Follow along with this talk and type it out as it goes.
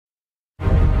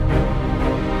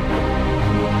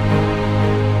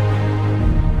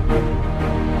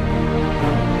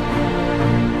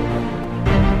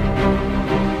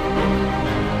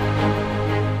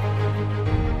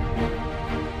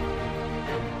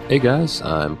Hey guys,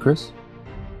 I'm Chris,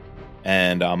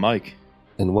 And I'm Mike.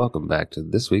 and welcome back to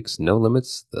this week's No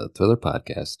Limits, the Thriller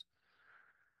Podcast.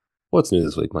 What's new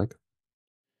this week, Mike?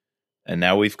 And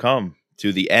now we've come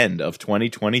to the end of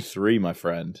 2023, my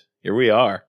friend. Here we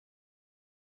are.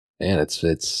 Man,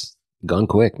 it's gone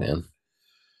quick, man.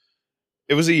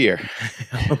 It was a year.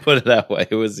 I'll put it that way.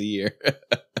 It was a year.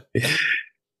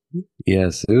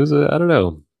 Yes, it was I don't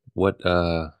know what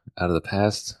out of the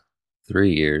past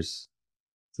 3 years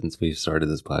since we started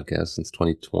this podcast, since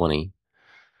 2020,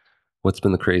 what's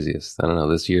been the craziest? I don't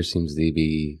know. This year seems to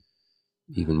be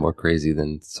even more crazy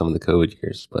than some of the COVID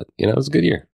years, but it was a good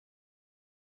year.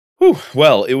 Whew.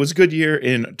 Well, it was a good year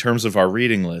in terms of our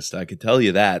reading list. I could tell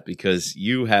you that because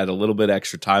you had a little bit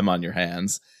extra time on your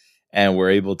hands and were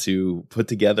able to put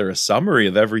together a summary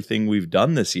of everything we've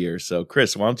done this year. So,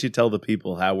 Chris, why don't you tell the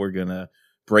people how we're going to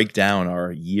break down our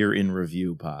year in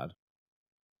review pod?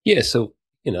 Yeah, so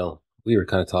we were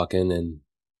kind of talking and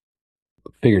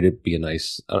figured it'd be a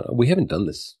nice. We haven't done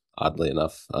this, oddly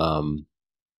enough,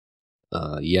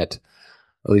 yet.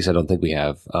 At least I don't think we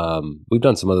have. We've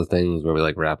done some other things where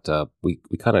we wrapped up. We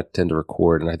kind of tend to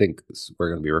record, and I think we're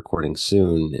going to be recording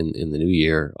soon in the new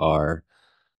year. Our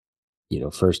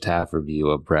first half review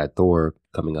of Brad Thor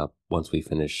coming up once we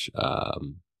finish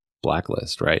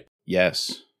Blacklist, right?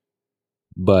 Yes.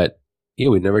 But yeah,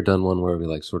 we've never done one where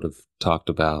we sort of talked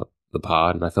about the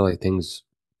pod, and I feel like things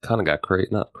kind of got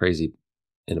not crazy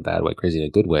in a bad way, crazy in a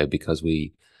good way, because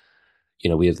we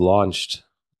had launched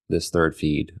this third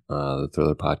feed, the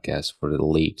Thriller Podcast, for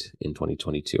late in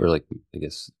 2022, or I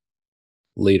guess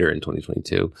later in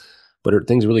 2022. But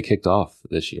things really kicked off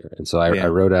this year, and so I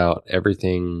wrote out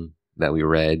everything that we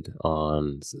read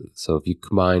on. So if you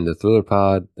combine the Thriller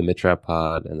Pod, the Mitrap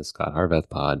Pod, and the Scott Harvath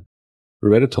Pod, we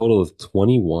read a total of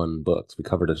 21 books. We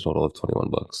covered a total of 21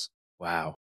 books.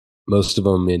 Wow. Most of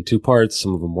them in 2 parts,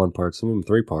 some of them 1 part, some of them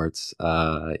 3 parts.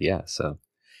 Yeah,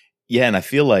 and I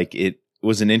feel like it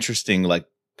was an interesting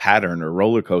pattern or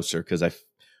roller coaster because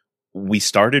we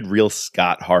started real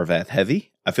Scott Harvath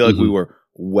heavy. I feel like we were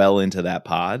well into that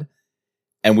pod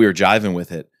and we were jiving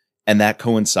with it, and that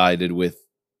coincided with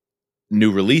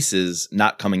new releases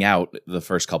not coming out the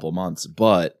first couple months,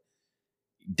 but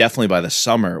definitely by the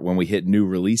summer when we hit new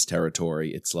release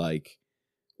territory, it's like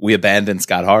we abandoned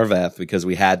Scott Harvath because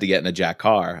we had to get in a Jack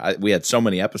Carr. We had so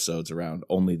many episodes around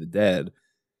Only the Dead.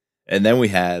 And then we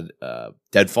had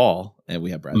Deadfall, and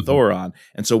we had Brad Thor on.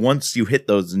 And so once you hit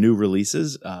those new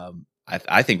releases,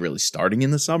 I think really starting in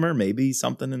the summer, maybe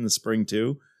something in the spring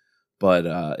too.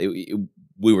 But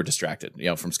we were distracted,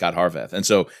 from Scott Harvath. And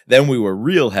so then we were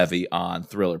real heavy on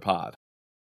Thriller Pod.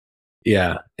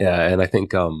 Yeah. And I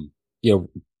think,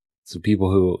 so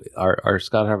people who our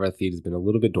Scott Harvath feed has been a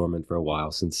little bit dormant for a while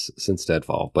since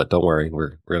Deadfall, but don't worry,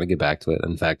 we're going to get back to it.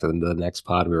 In fact, the next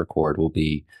pod we record will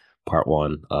be part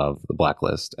 1 of the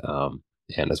Blacklist,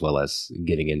 and as well as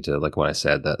getting into, what I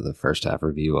said, the first half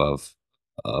review of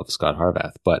Scott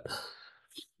Harvath. But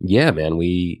yeah, man,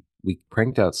 we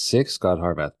cranked out 6 Scott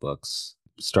Harvath books,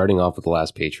 starting off with The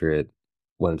Last Patriot,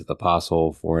 went into The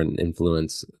Apostle, Foreign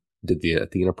Influence, did the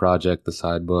Athena Project, the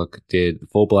side book, did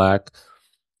Full Black,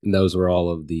 and those were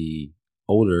all of the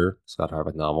older Scott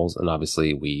Harvath novels, and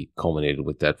obviously we culminated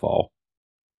with Deadfall.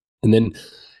 And then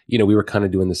we were kind of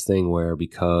doing this thing where,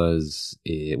 because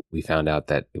we found out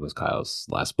that it was Kyle's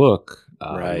last book,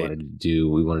 right.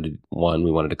 we wanted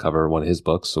to cover one of his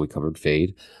books, so we covered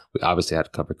Fade. We obviously had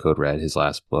to cover Code Red, his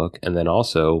last book, and then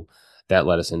also that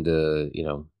led us into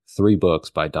 3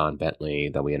 books by Don Bentley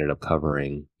that we ended up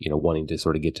covering. Wanting to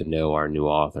sort of get to know our new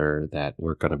author that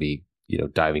we're going to be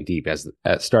diving deep as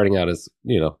starting out as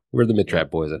we're the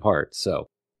Mitrap boys at heart. So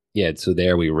yeah, so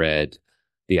there we read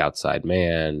The Outside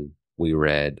Man. We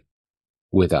read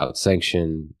Without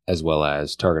Sanction, as well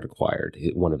as Target Acquired,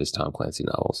 one of his Tom Clancy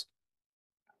novels.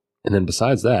 And then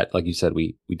besides that, like you said,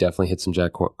 we definitely hit some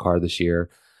Jack Carr this year.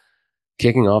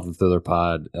 Kicking off the Thriller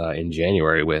Pod in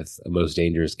January with A Most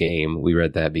Dangerous Game. We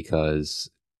read that because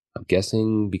I'm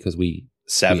guessing because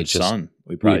Savage Son.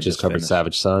 We just covered finished.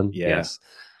 Savage Son. Yeah. Yes.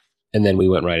 And then we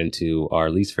went right into our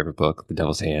least favorite book, The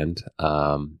Devil's Hand,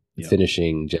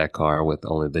 finishing Jack Carr with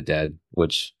Only the Dead,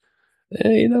 which,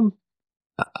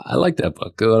 I like that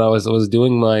book. When I was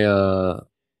doing my, I'm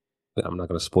not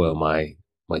going to spoil my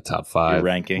top 5 Your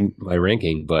ranking, my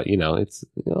ranking, but it's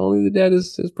Only the Dead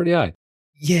is pretty high.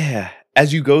 Yeah,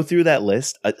 as you go through that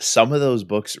list, some of those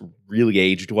books really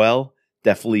aged well.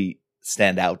 Definitely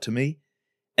stand out to me,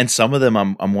 and some of them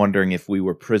I'm wondering if we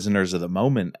were prisoners of the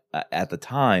moment at the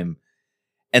time.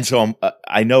 And so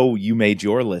I know you made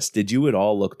your list. Did you at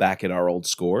all look back at our old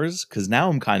scores? Because now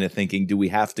I'm kind of thinking, do we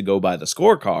have to go by the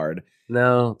scorecard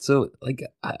No, so like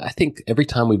I think every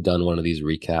time we've done one of these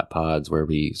recap pods where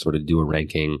we sort of do a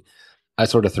ranking, I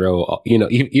sort of throw,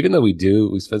 even though we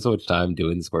spend so much time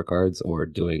doing scorecards or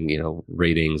doing,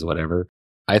 ratings, whatever,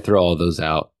 I throw all those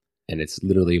out and it's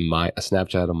literally a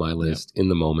snapshot of my list in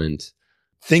the moment.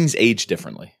 Things age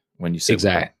differently when you sit with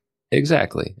them.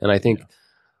 Exactly. And I think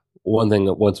one thing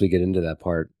that once we get into that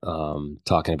part,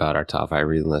 talking about our top 5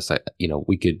 reading list,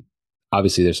 we could,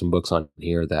 obviously there's some books on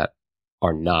here that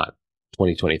are not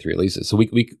 2023 releases. So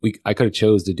I could have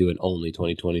chose to do an only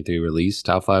 2023 release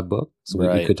top 5 book. So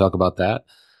we could talk about that.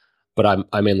 But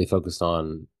I'm mainly focused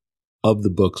on, of the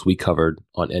books we covered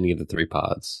on any of the 3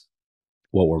 pods,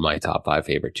 what were my top 5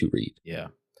 favorite to read. Yeah.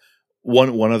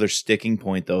 One other sticking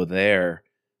point though there,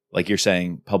 like you're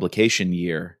saying, publication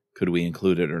year, could we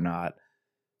include it or not?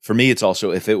 For me, it's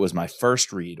also if it was my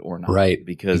first read or not. Right.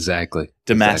 Because exactly.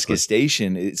 Damascus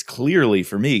Station is clearly,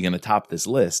 for me, going to top this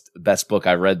list. Best book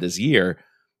I read this year.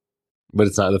 But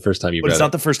it's not the first time you read it. It's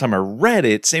not the first time I read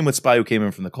it. Same with Spy Who Came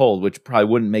In From the Cold, which probably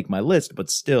wouldn't make my list,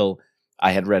 but still, I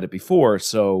had read it before.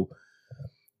 So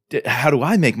how do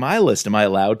I make my list? Am I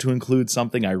allowed to include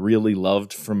something I really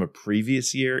loved from a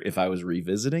previous year if I was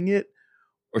revisiting it?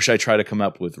 Or should I try to come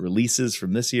up with releases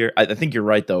from this year? I think you're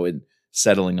right, though, in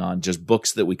settling on just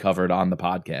books that we covered on the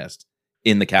podcast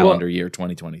in the calendar year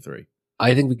 2023.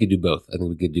 I think we could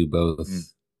do both.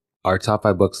 Our top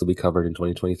 5 books that we covered in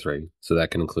 2023. So that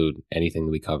can include anything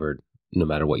that we covered, no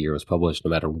matter what year it was published,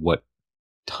 no matter what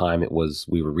time it was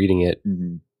we were reading it.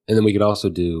 Mm-hmm. And then we could also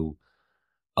do,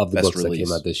 of the Best books release that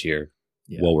came out this year,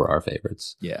 what were our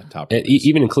favorites? Yeah, top and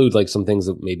even include like some things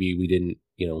that maybe we didn't,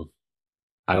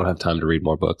 I don't have time to read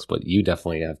more books, but you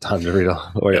definitely have time to read,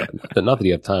 or not that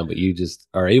you have time, but you just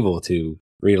are able to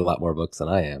read a lot more books than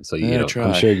I am. So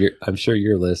I'm sure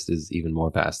your list is even more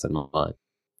vast than mine.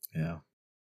 Yeah.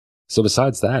 So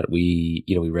besides that, we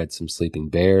read some Sleeping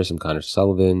Bear, some Connor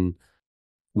Sullivan.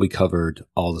 We covered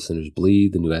All the Sinners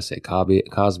Bleed, the new S.A.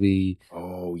 Cosby.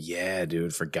 Oh yeah,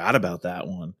 dude, forgot about that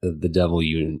one. The Devil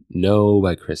You Know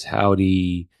by Chris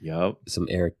Howdy. Yep. Some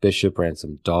Eric Bishop,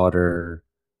 Ransom Daughter.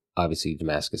 Obviously,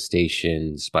 Damascus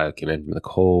Station, Spy Who Came In From the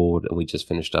Cold, and we just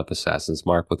finished up Assassin's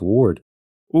Mark with Ward.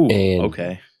 Ooh,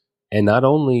 okay. And not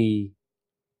only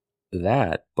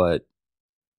that, but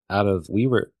we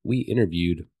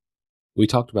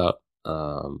talked about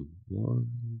 1,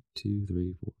 2,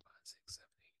 3, 4, 5, 6, 7,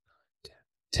 8, 9,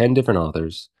 10 different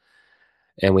authors,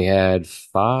 and we had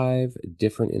 5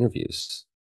 different interviews.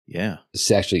 Yeah, it's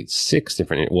actually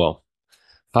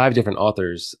 5 different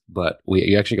authors, but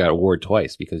you actually got Ward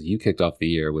twice because you kicked off the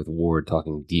year with Ward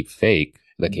talking Deep Fake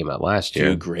that came out last year.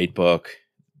 Dude, great book.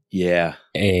 Yeah,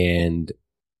 and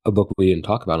a book we didn't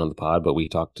talk about on the pod, but we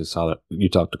both talked to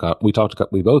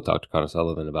Connor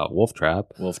Sullivan about Wolf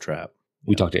Trap.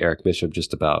 We talked to Eric Bishop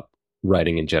just about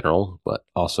writing in general, but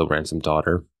also Ransom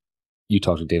Daughter. You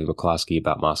talked to David McCloskey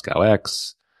about Moscow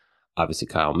X, obviously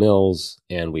Kyle Mills,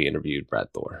 and we interviewed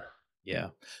Brad Thor. Yeah.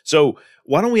 So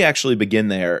why don't we actually begin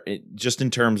there, just in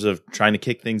terms of trying to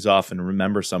kick things off and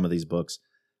remember some of these books.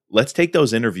 Let's take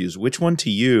those interviews. Which one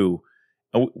to you,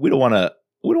 we don't want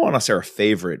to say our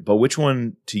favorite, but which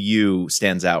one to you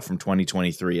stands out from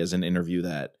 2023 as an interview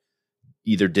that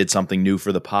either did something new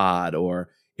for the pod or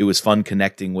it was fun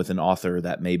connecting with an author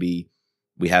that maybe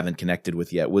we haven't connected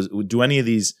with yet? Do any of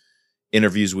these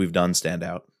interviews we've done stand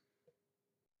out?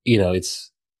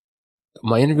 It's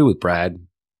my interview with Brad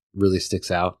really sticks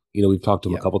out. We've talked to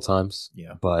him a couple times,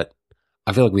 but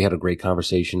I feel like we had a great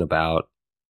conversation about,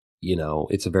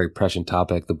 it's a very prescient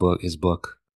topic, his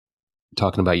book,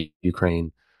 talking about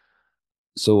Ukraine.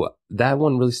 So that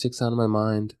one really sticks out in my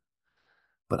mind.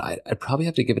 But I'd probably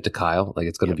have to give it to Kyle. Like,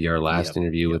 it's going to be our last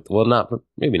interview with,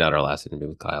 maybe not our last interview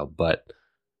with Kyle, but,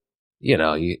 you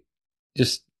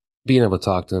just being able to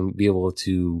talk to him, be able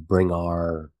to bring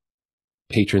our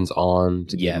patrons on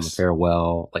to give them a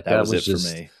farewell. Like, that was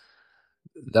just, for me.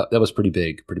 That was pretty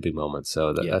big moment.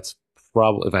 So that's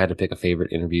probably, if I had to pick a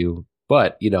favorite interview.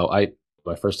 But,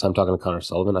 my first time talking to Connor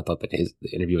Sullivan, I thought that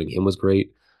interviewing him was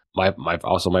great. My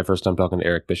first time talking to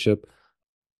Eric Bishop,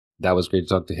 that was great to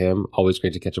talk to him. Always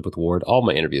great to catch up with Ward. All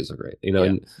my interviews are great.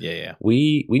 And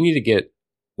we need to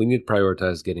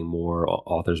prioritize getting more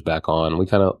authors back on. We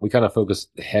kind of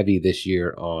focused heavy this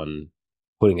year on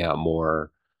putting out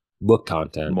more book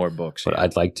content, more books. But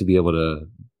I'd like to be able to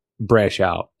branch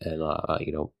out and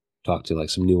talk to like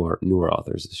some newer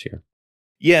authors this year.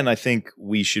 Yeah, and I think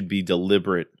we should be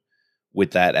deliberate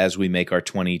with that as we make our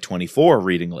 2024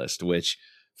 reading list, which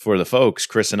for the folks,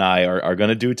 Chris and I are going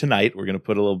to do tonight. We're going to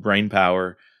put a little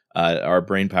our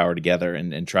brain power together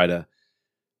and try to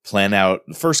plan out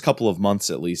the first couple of months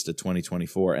at least of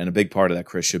 2024. And a big part of that,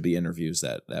 Chris, should be interviews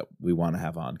that we want to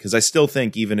have on. Because I still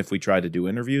think even if we try to do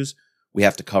interviews, we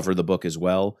have to cover the book as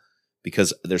well,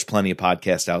 because there's plenty of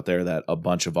podcasts out there that a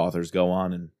bunch of authors go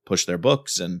on and push their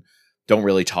books and don't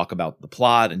really talk about the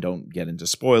plot and don't get into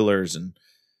spoilers and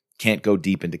can't go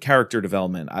deep into character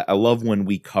development. I love when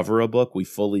we cover a book, we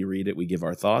fully read it, we give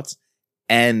our thoughts,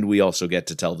 and we also get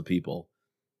to tell the people,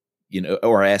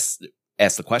 or ask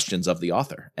the questions of the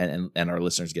author, and our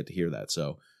listeners get to hear that.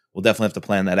 So we'll definitely have to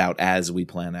plan that out as we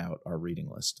plan out our reading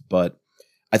list. But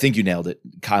I think you nailed it.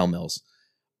 Kyle Mills,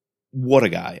 what a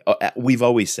guy. We've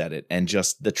always said it. And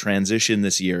just the transition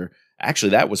this year, actually,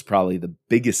 that was probably the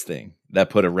biggest thing that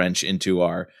put a wrench into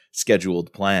our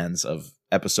scheduled plans of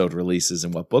episode releases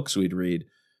and what books we'd read.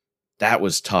 That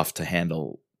was tough to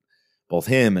handle, both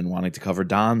him and wanting to cover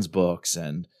Don's books.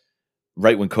 And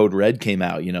right when Code Red came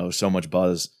out, so much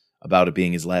buzz about it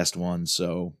being his last one.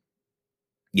 So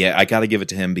yeah, I got to give it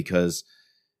to him, because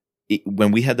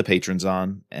when we had the patrons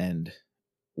on and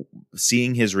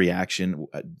seeing his reaction,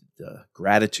 the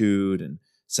gratitude and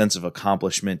sense of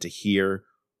accomplishment to hear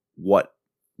what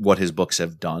his books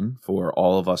have done for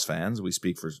all of us fans. We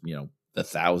speak for, the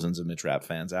thousands of Mitch Rapp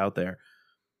fans out there.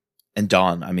 And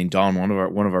Dawn, one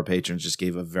of our patrons, just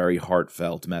gave a very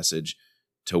heartfelt message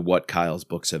to what Kyle's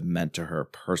books have meant to her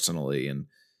personally, and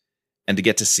to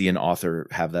get to see an author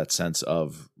have that sense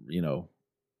of,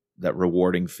 that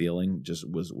rewarding feeling just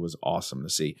was awesome to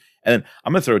see. And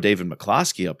I'm going to throw David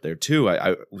McCloskey up there too.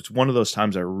 It's one of those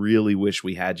times I really wish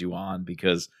we had you on,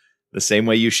 because the same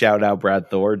way you shout out Brad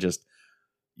Thor, just,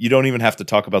 you don't even have to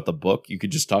talk about the book. You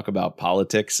could just talk about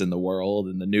politics and the world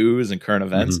and the news and current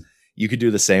events. Mm-hmm. You could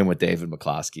do the same with David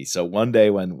McCloskey. So one day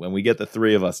when we get the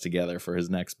three of us together for his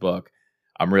next book,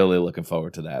 I'm really looking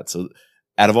forward to that. So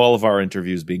out of all of our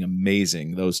interviews being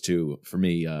amazing, those two for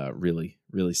me really,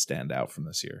 really stand out from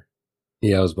this year.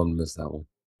 Yeah, I was bummed to miss that one.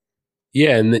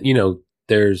 Yeah, and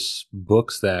there's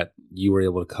books that you were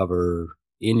able to cover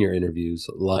in your interviews,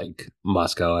 like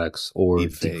Moscow X or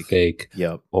Deepfake,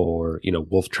 yep, or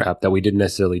Wolf Trap, that we didn't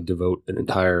necessarily devote an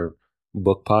entire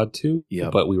book pod to,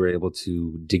 yep, but we were able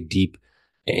to dig deep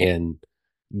and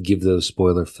give those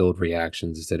spoiler-filled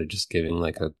reactions instead of just giving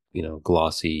like a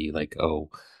glossy, like, oh,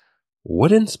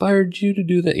 what inspired you to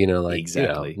do that?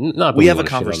 Exactly. Not we have a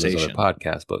conversation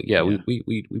podcast, but yeah.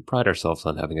 We pride ourselves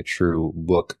on having a true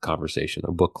book conversation,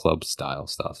 a book club style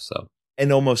stuff. So,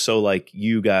 and almost so like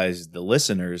you guys, the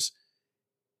listeners,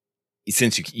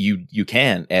 since you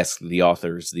can ask the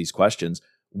authors these questions,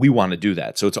 we want to do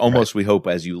that. So it's almost, we hope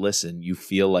as you listen, you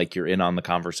feel like you're in on the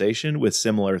conversation with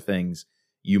similar things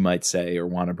you might say or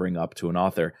want to bring up to an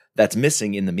author that's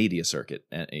missing in the media circuit,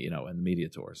 and and the media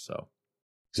tours. So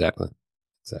exactly.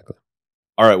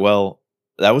 All right, well,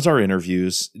 that was our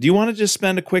interviews. Do you want to just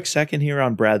spend a quick second here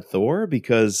on Brad Thor?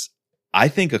 Because I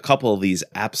think a couple of these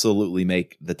absolutely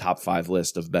make the top 5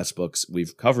 list of best books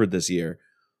we've covered this year.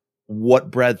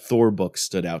 What Brad Thor book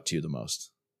stood out to you the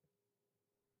most?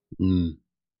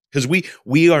 Because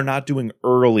we are not doing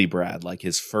early Brad, like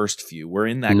his first few. We're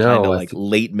in that kind of like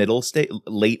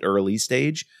late early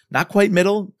stage. Not quite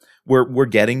middle. We're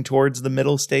getting towards the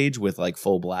middle stage with like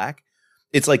Full Black.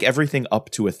 It's like everything up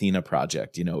to Athena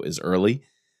Project, is early.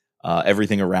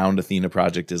 Everything around Athena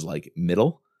Project is like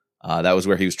middle. That was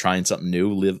where he was trying something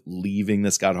new, leaving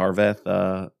the Scott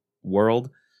Harvath world.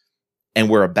 And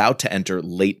we're about to enter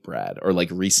late Brad, or like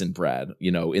recent Brad,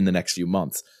 in the next few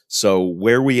months. So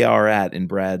where we are at in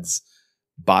Brad's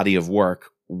body of work,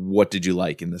 what did you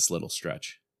like in this little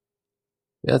stretch?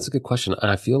 Yeah, that's a good question.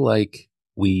 I feel like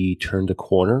we turned a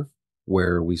corner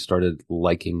where we started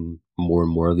liking more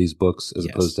and more of these books, as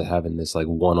opposed to having this like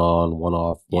one on, one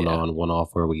off, one on, one off,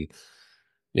 where we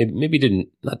maybe didn't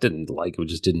like it,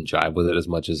 just didn't jive with it as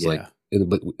much as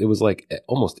but it was like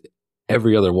almost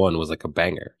every other one was like a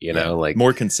banger, like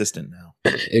more consistent now.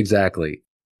 Exactly.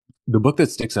 The book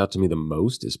that sticks out to me the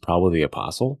most is probably The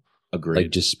Apostle. Agreed.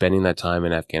 Like just spending that time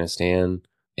in Afghanistan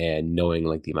and knowing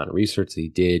like the amount of research that he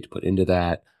did put into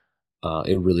that,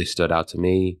 it really stood out to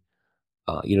me.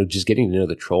 Just getting to know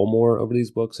the Troll more over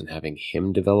these books and having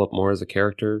him develop more as a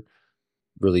character,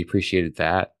 really appreciated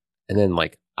that. And then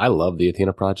like, I love the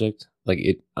Athena Project. Like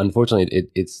unfortunately,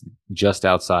 it's just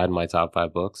outside my top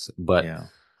 5 books, but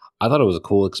I thought it was a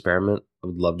cool experiment. I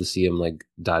would love to see him like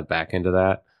dive back into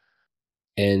that.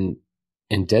 And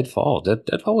Deadfall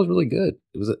was really good.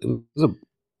 It was a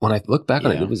when I look back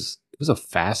on it, it was a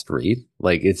fast read.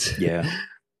 Like it's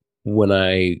when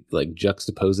I like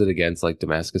juxtapose it against like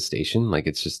Damascus Station, like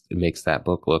it makes that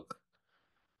book look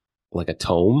like a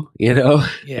tome, Yeah.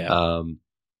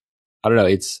 I don't know.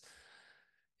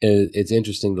 it's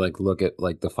interesting to like look at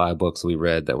like the 5 books we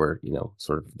read that were,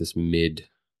 sort of this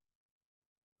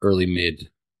early mid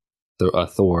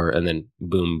Thor, and then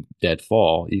boom,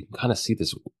 Deadfall. You can kind of see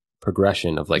this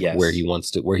progression of like where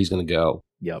Yes. where he's going to go.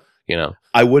 Yep. You know,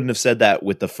 I wouldn't have said that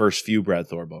with the first few Brad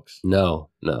Thor books. no,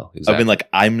 exactly. I've been like,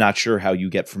 I'm not sure how you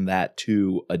get from that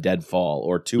to a Deadfall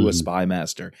or to a Spy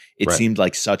Master. It Right. seemed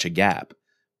like such a gap.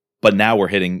 But now we're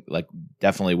hitting, like,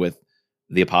 definitely with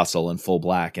the Apostle and Full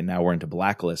Black, and now we're into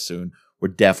Blacklist soon. We're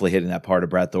definitely hitting that part of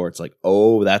Brad Thor. It's like,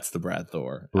 oh, that's the Brad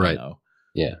Thor. Right. You know?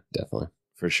 Yeah, definitely.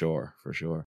 For sure.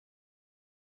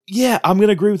 Yeah, I'm going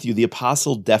to agree with you. The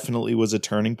Apostle definitely was a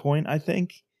turning point, I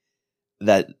think.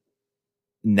 That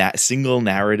single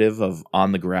narrative of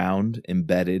on the ground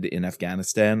embedded in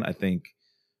Afghanistan, I think,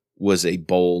 was a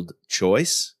bold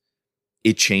choice.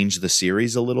 It changed the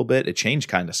series a little bit. It changed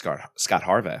kind of Scott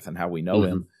Harvath and how we know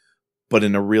him, but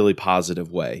in a really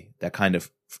positive way that kind of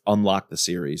unlocked the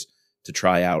series to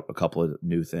try out a couple of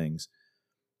new things.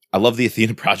 I love the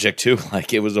Athena project too.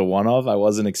 Like, it was a one-off. I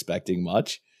wasn't expecting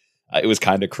much. It was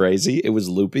kind of crazy. It was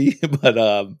loopy, but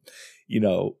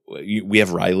we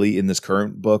have Riley in this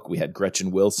current book. We had Gretchen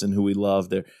Wilson, who we love.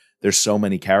 There's so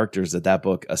many characters that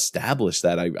book established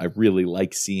that I really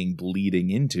like seeing bleeding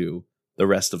into the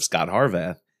rest of Scott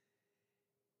Harvath.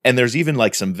 And there's even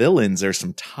like some villains. There's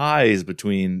some ties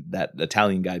between that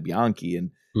Italian guy Bianchi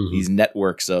and these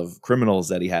networks of criminals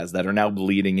that he has that are now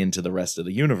bleeding into the rest of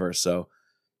the universe. So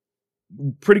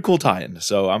pretty cool tie-in.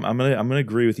 So I'm gonna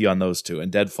agree with you on those two.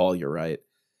 And Deadfall, you're right.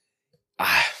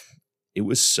 It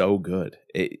was so good.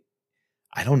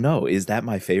 I don't know. Is that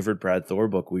my favorite Brad Thor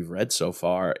book we've read so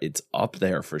far? It's up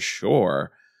there for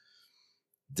sure.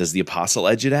 Does the Apostle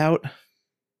edge it out?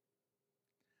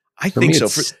 I think so.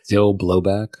 For still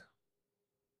Blowback,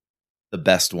 the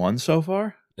best one so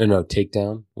far. No,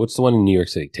 Takedown. What's the one in New York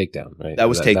City? Takedown, right? That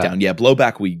was Takedown. Yeah,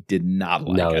 Blowback we did not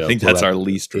like. No, I think that's our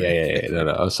least rated. Yeah.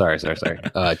 No. Oh, sorry.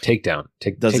 Takedown.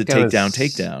 Does it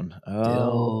Takedown?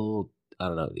 Oh, I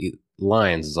don't know.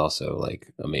 Lions is also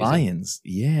like amazing. Lions,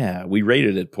 yeah. We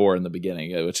rated it poor in the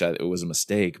beginning, which it was a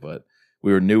mistake, but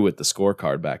we were new with the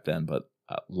scorecard back then. But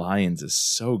Lions is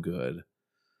so good.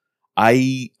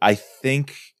 I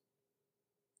think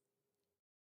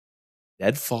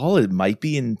Deadfall, it might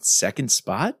be in second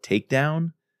spot.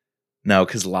 Takedown, no,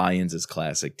 because Lions is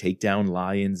classic. Takedown,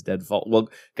 Lions, Deadfall. Well,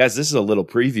 guys, this is a little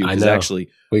preview because actually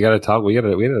we got to talk. We got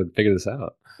to figure this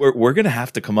out. We're going to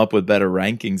have to come up with better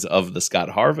rankings of the Scott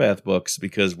Harvath books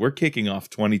because we're kicking off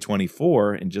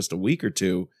 2024 in just a week or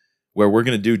two, where we're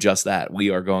going to do just that.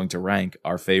 We are going to rank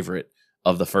our favorite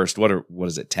of the first, what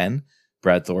is it, 10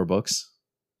 Brad Thor books?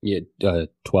 Yeah,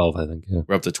 12, I think. Yeah.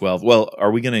 We're up to 12. Well,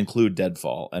 are we going to include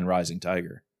Deadfall and Rising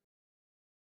Tiger?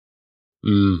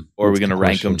 Or are we going to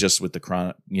rank them just with the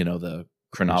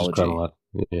chronology,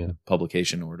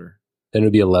 publication order? Then it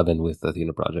would be 11 with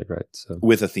Athena Project, right? So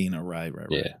with Athena, right.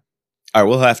 Yeah. All right,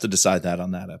 we'll have to decide that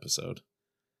on that episode.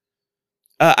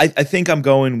 I think I'm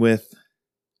going with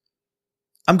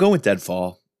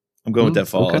Deadfall. I'm going with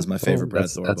Deadfall as my favorite Brad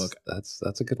Thor book.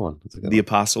 That's a good one. The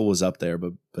Apostle was up there,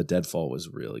 but Deadfall was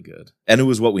really good, and it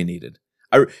was what we needed.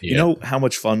 You know how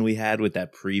much fun we had with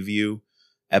that preview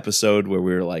episode where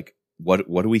we were like, "What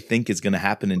do we think is going to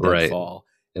happen in Deadfall?"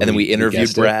 And then we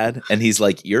interviewed Brad, and he's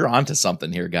like, "You're onto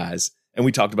something here, guys." And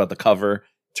we talked about the cover.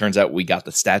 Turns out we got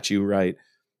the statue right.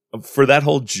 For that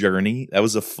whole journey,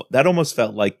 that almost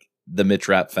felt like the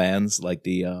Mitrap fans, like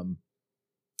the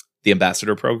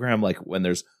ambassador program, like when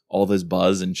there's all this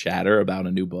buzz and chatter about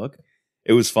a new book.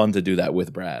 It was fun to do that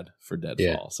with Brad for Deadfall.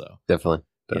 Yeah, so definitely.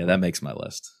 Yeah, that makes my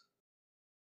list.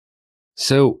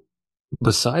 So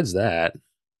besides that,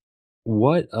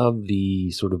 what of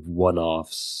the sort of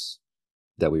one-offs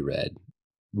that we read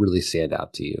really stand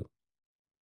out to you?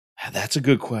 That's a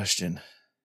good question.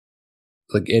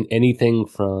 Like anything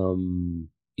from,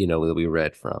 that we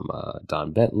read from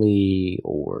Don Bentley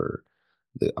or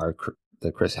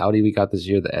the Chris Howdy we got this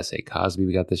year, the S.A. Cosby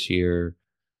we got this year,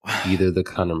 either the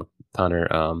Connor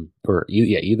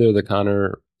either the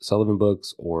Connor Sullivan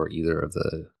books or either of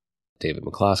the David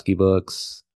McCloskey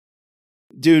books.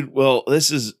 Dude, well, this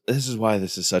is why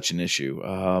this is such an issue.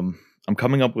 I'm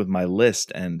coming up with my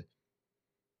list, and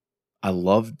I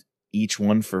loved each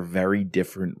one for very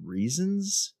different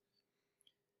reasons.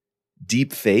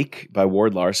 Deep Fake by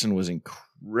Ward Larson was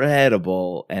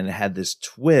incredible, and it had this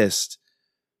twist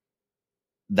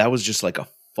that was just like a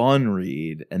fun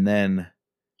read. And then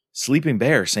Sleeping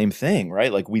Bear, same thing,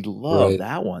 right? Like, we loved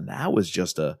that one. That was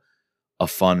just a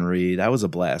fun read. That was a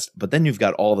blast. But then you've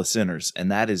got All the Sinners,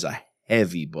 and that is a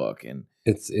heavy book, and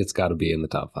It's got to be in the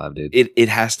top 5, dude. It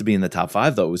has to be in the top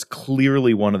 5, though. It was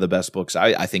clearly one of the best books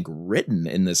I think written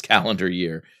in this calendar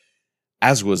year,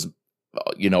 as was,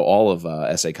 all of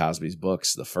S.A. Cosby's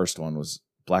books. The first one was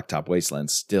Blacktop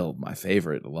Wasteland, still my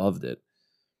favorite. Loved it.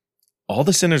 All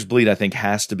the Sinners Bleed, I think,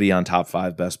 has to be on top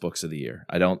 5 best books of the year.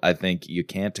 I think you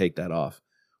can't take that off,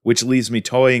 which leaves me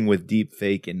toying with Deep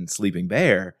Fake and Sleeping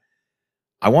Bear.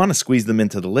 I want to squeeze them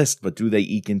into the list, but do they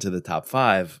eke into the top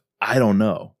 5? I don't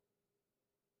know.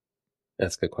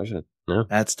 That's a good question. No.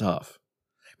 That's tough.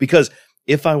 Because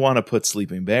if I want to put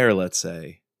Sleeping Bear, let's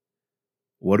say,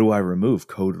 what do I remove?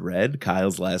 Code Red,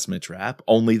 Kyle's Last Mitch Rap,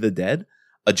 Only the Dead,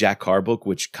 a Jack Carr book,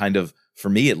 which kind of, for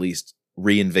me at least,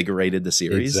 reinvigorated the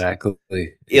series. Exactly.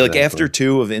 Like after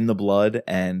 2 of In the Blood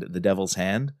and The Devil's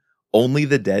Hand, Only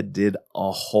the Dead did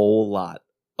a whole lot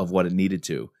of what it needed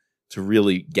to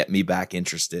really get me back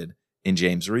interested in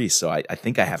James Reese. So I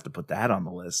think I have to put that on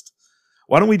the list.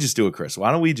 Why don't we just do it, Chris?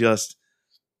 Why don't we just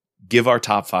give our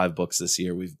top 5 books this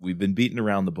year? We've been beating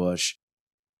around the bush.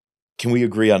 Can we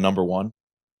agree on number 1?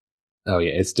 Oh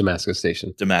yeah, it's Damascus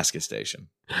Station. Damascus Station.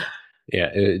 Yeah,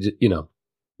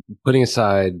 putting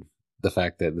aside the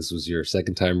fact that this was your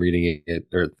second time reading it,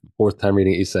 or fourth time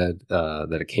reading it, you said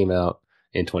that it came out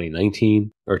in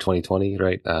 2019 or 2020,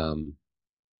 right? But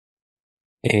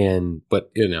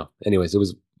anyways, it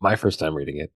was my first time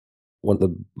reading it. One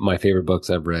of my favorite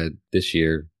books I've read this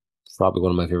year. Probably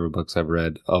one of my favorite books I've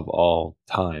read of all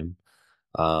time,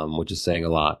 which is saying a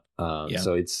lot.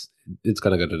 So it's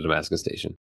gonna go to Damascus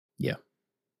Station. Yeah.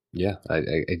 I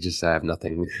have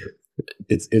nothing.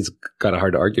 It's kind of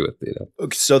hard to argue with,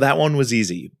 Okay, so that one was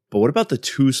easy, but what about the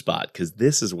 2 spot? Because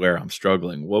this is where I'm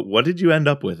struggling. What did you end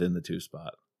up with in the 2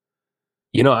 spot?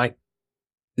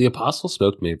 The Apostle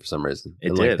spoke to me for some reason.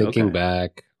 It did. Thinking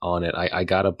back on it, I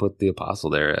gotta put the Apostle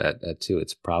there at 2.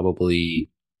 It's probably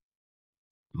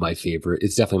my favorite.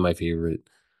 It's definitely my favorite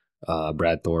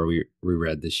Brad Thor we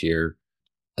reread this year.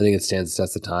 I think it stands the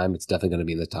test of time. It's definitely going to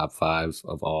be in the top 5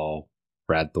 of all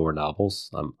Brad Thor novels.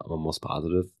 I'm almost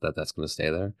positive that that's going to stay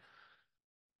there.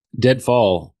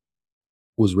 Deadfall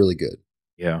was really good.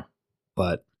 Yeah.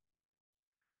 But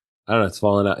I don't know, it's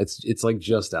fallen out. It's like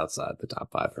just outside the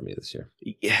top 5 for me this year.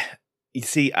 Yeah. You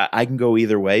see, I can go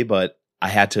either way, but I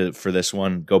had to, for this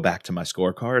one, go back to my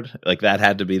scorecard. Like that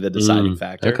had to be the deciding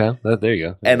factor. Okay, there you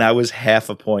go. And I was half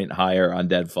a point higher on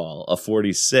Deadfall, a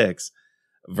 46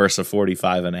 versus a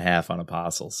 45.5 on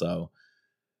Apostle. So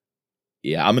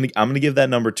yeah, I'm gonna give that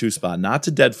number 2 spot, not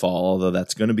to Deadfall, although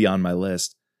that's gonna be on my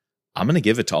list. I'm gonna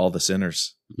give it to All the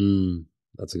Sinners.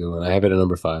 That's a good one. I have it at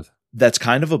number 5. That's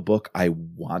kind of a book I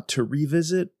want to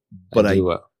revisit, but I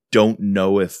don't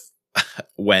know if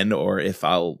when or if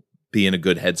I'll be in a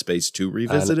good headspace to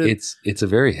revisit it. It's a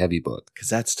very heavy book. Because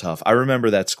that's tough. I remember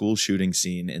that school shooting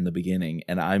scene in the beginning,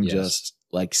 and I'm just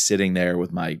like sitting there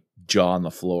with my jaw on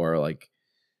the floor, like,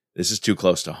 this is too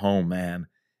close to home, man.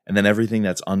 And then everything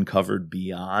that's uncovered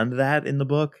beyond that in the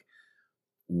book,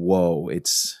 whoa,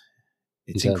 it's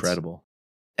incredible.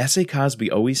 S.A.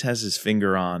 Cosby always has his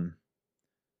finger on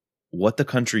what the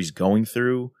country's going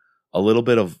through, a little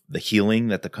bit of the healing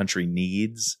that the country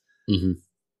needs. Mm-hmm.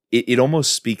 It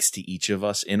almost speaks to each of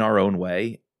us in our own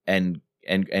way, and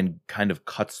kind of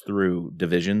cuts through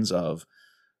divisions of,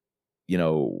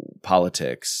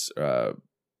 politics,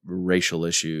 racial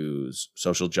issues,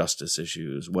 social justice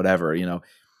issues, whatever.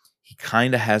 He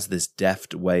kind of has this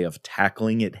deft way of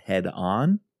tackling it head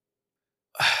on.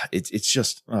 It's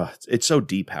just it's so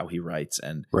deep how he writes,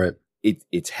 and right.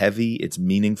 It's heavy, it's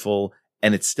meaningful,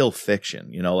 and it's still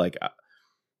fiction.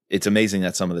 It's amazing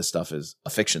that some of this stuff is a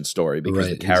fiction story because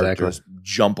the characters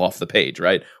jump off the page,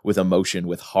 right? With emotion,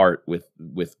 with heart, with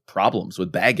problems,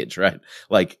 with baggage, right?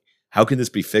 Like, how can this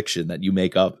be fiction that you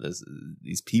make up?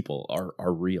 These people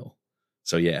are real.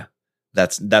 So yeah,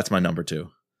 that's my number 2.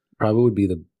 Probably would be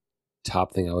the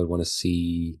top thing I would want to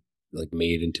see, like,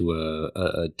 made into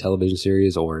a television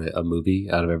series or a movie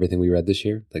out of everything we read this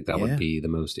year. Like that would be the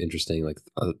most interesting, like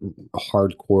a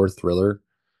hardcore thriller.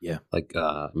 Yeah. Like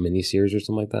mini series or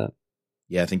something like that.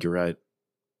 Yeah, I think you're right.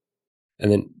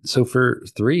 And then, so for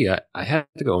 3, I had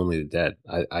to go Only the Dead.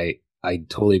 I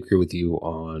totally agree with you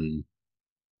on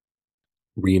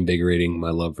reinvigorating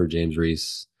my love for James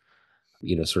Reese.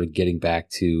 Sort of getting back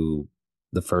to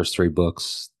the first 3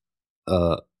 books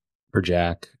for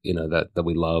Jack, that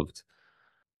we loved.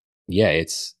 Yeah,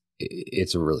 it's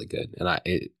really good, and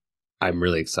I'm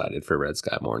really excited for Red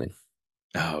Sky Morning.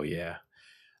 Oh yeah.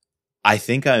 I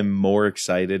think I'm more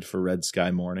excited for Red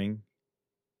Sky Morning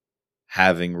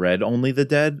having read Only the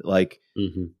Dead. Like,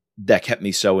 that kept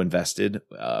me so invested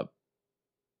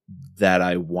that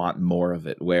I want more of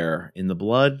it. Where In the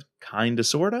Blood, kind of,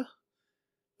 sort of.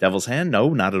 Devil's Hand?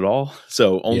 No, not at all.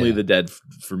 So only Yeah. the Dead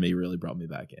for me really brought me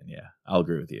back in. Yeah, I'll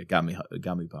agree with you. It got me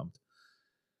pumped.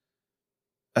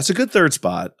 That's a good third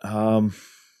spot. The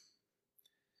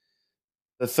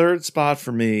third spot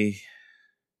for me,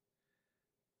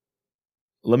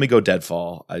 let me go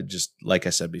Deadfall. I just, like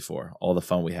I said before, all the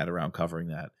fun we had around covering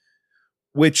that,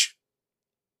 which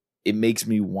it makes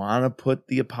me want to put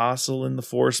the Apostle in the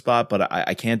 4 spot, but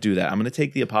I can't do that. I'm going to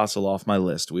take the Apostle off my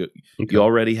list. You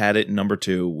already had it in number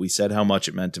 2. We said how much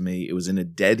it meant to me. It was in a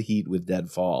dead heat with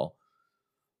Deadfall,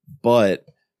 but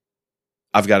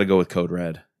I've got to go with Code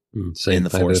Red in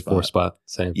the 4 spot.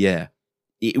 Same. Yeah.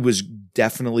 It was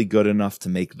definitely good enough to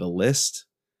make the list.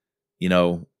 You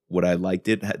know, would I liked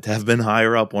it to have been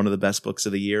higher up? One of the best books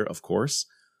of the year, of course.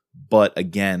 But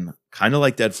again, kind of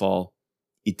like Deadfall,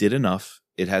 it did enough.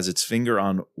 It has its finger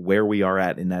on where we are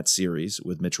at in that series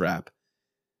with Mitch Rapp.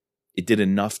 It did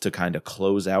enough to kind of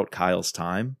close out Kyle's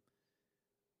time,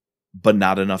 but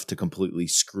not enough to completely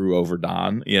screw over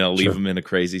Don, leave him in a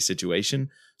crazy situation.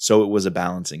 So it was a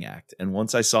balancing act. And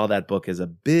once I saw that book as a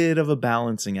bit of a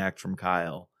balancing act from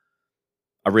Kyle,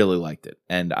 I really liked it.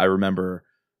 And I remember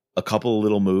a couple of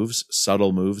little moves,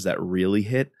 subtle moves that really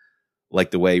hit, like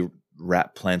the way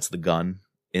Rapp plants the gun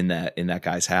in that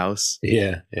guy's house.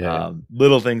 Yeah.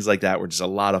 Little things like that were just a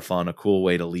lot of fun, a cool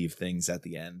way to leave things at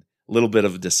the end. A little bit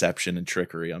of deception and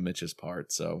trickery on Mitch's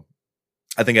part. So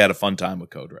I think I had a fun time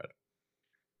with Code Red.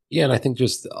 Yeah, and I think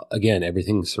just, again,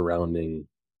 everything surrounding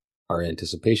our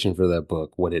anticipation for that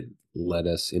book, what it led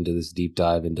us into this deep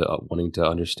dive into wanting to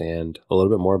understand a little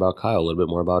bit more about Kyle, a little bit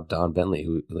more about Don Bentley,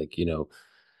 who,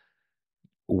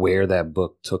 where that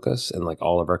book took us, and like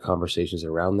all of our conversations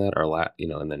around that,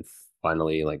 and then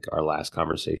finally like our last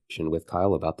conversation with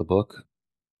Kyle about the book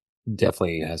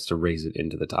definitely has to raise it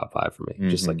into the top 5 for me. Mm-hmm,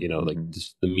 just like, like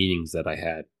just the meanings that I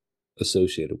had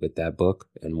associated with that book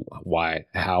and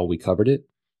how we covered it,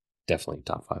 definitely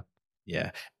top 5.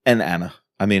 Yeah. And Anna.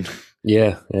 I mean,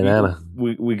 yeah, and Anna.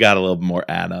 We got a little more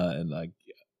Anna, and like,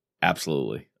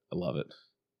 absolutely, I love it.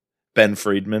 Ben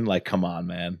Friedman, like, come on,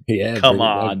 man. Yeah, come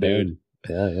on, dude.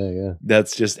 Yeah.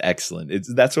 That's just excellent.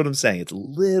 That's what I'm saying. It's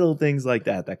little things like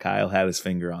that Kyle had his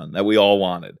finger on that we all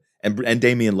wanted. And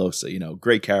Damian Losa,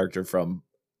 great character from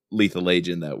Lethal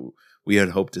Agent that we had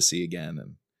hoped to see again.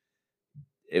 And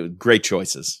it was great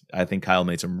choices. I think Kyle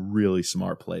made some really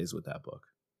smart plays with that book.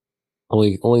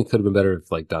 Only could have been better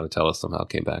if like Donatello somehow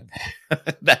came back.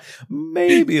 That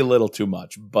maybe a little too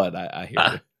much, but I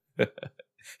hear you.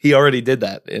 He already did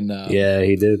that in. Yeah,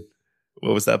 he did.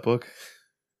 What was that book?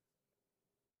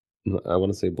 I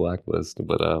want to say Blacklist,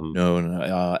 but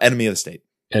no, Enemy of the State.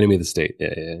 Enemy of the State. Yeah.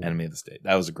 Enemy of the State.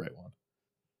 That was a great one.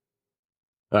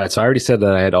 All right, so I already said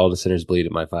that I had All the Sinners Bleed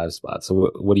at my 5 spot.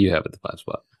 So what do you have at the 5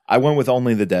 spot? I went with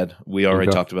Only the Dead. We already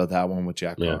talked about that one with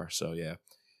Jack Carr. So yeah.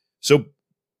 So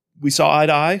we saw eye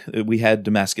to eye. We had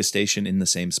Damascus Station in the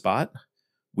same spot.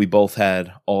 We both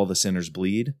had All the Sinners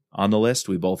Bleed on the list.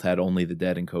 We both had Only the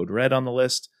Dead and Code Red on the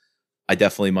list. I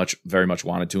definitely very much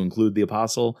wanted to include the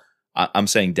Apostle. I'm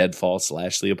saying Deadfall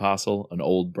 / the Apostle, an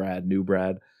old Brad, new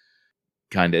Brad.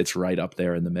 Kind of, it's right up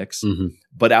there in the mix. Mm-hmm.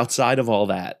 But outside of all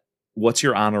that, what's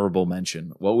your honorable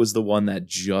mention? What was the one that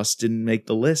just didn't make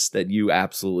the list that you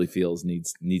absolutely feels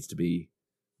needs to be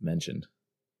mentioned?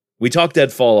 We talked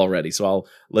Deadfall already, so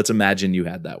let's imagine you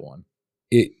had that one.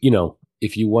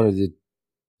 If you wanted to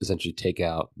essentially take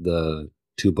out the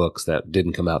 2 books that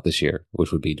didn't come out this year,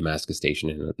 which would be Damascus Station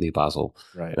and The Apostle,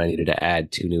 right? And I needed to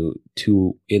add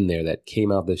two in there that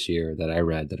came out this year that I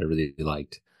read that I really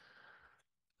liked.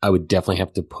 I would definitely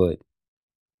have to put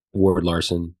Ward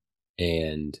Larson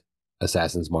and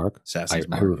Assassin's Mark.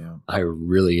 I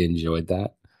really enjoyed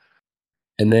that.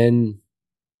 And then,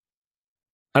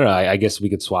 I don't know, I guess we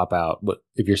could swap out, but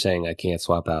if you're saying I can't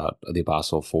swap out The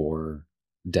Apostle for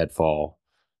Deadfall,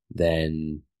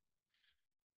 then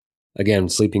again,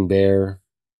 Sleeping Bear,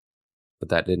 but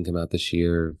that didn't come out this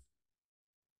year.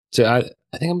 So I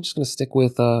think I'm just going to stick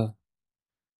with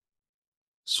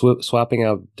swapping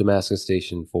out Damascus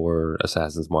Station for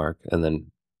Assassin's Mark and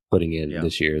then putting in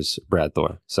this year's Brad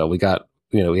Thor. So we got,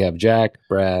 we have Jack,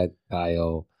 Brad,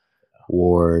 Kyle,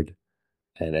 Ward,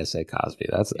 and S.A. Cosby.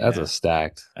 That's a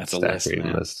stacked list.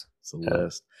 It's a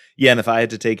list. Yeah, and if I had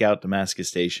to take out Damascus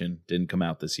Station, didn't come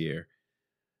out this year.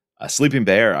 Sleeping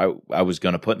Bear, I was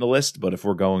going to put in the list, but if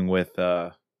we're going with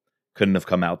couldn't have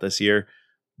come out this year,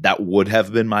 that would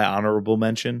have been my honorable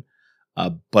mention.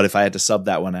 But if I had to sub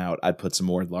that one out, I'd put some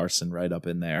Ward Larson right up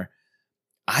in there.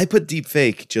 I put Deep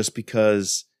Fake just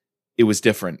because it was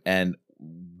different, and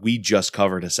we just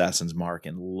covered Assassin's Mark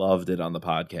and loved it on the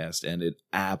podcast, and it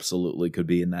absolutely could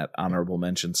be in that honorable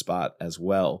mention spot as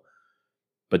well.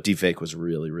 But Deepfake was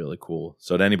really, really cool.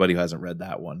 So to anybody who hasn't read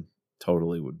that one,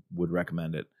 totally would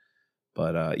recommend it.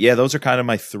 But yeah, those are kind of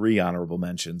my 3 honorable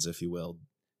mentions, if you will.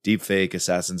 Deepfake,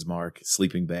 Assassin's Mark,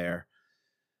 Sleeping Bear.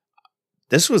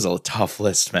 This was a tough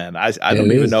list, man. I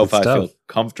don't even know if I feel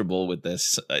comfortable with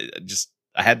this.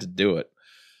 I had to do it.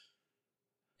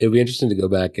 It'd be interesting to go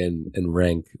back and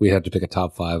rank. We have to pick a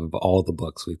top 5 of all the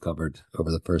books we've covered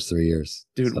over the first 3 years.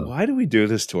 Dude, why do we do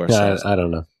this to ourselves? I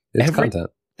don't know. It's content.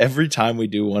 Every time we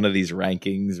do one of these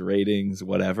rankings, ratings,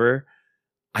 whatever,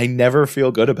 I never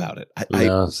feel good about it. I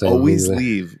always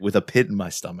leave with a pit in my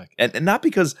stomach. And not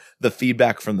because the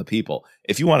feedback from the people.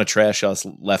 If you want to trash us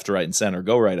left, right, and center,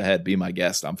 go right ahead. Be my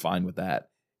guest. I'm fine with that.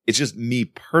 It's just me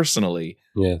personally.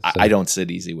 Yeah, I don't sit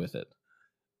easy with it.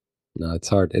 No, it's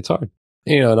hard. It's hard.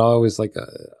 And I always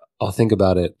I'll think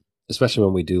about it, especially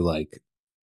when we do like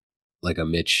a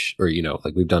Mitch, or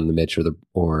like we've done the Mitch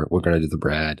or we're gonna do the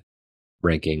Brad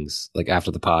rankings. Like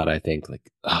after the pod, I think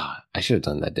I should have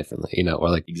done that differently, or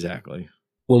like exactly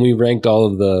when we ranked all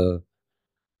of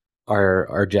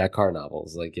our Jack Carr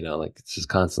novels, like it's just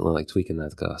constantly like tweaking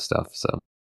that stuff. So,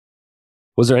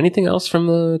 was there anything else from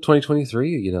the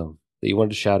 2023, that you wanted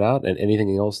to shout out, and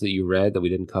anything else that you read that we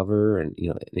didn't cover, and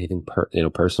anything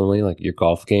personally, like your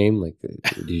golf game, like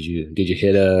did you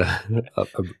hit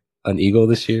an eagle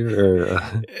this year, or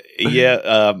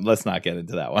yeah, let's not get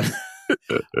into that one.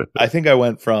 I think I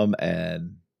went from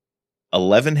an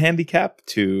 11 handicap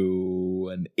to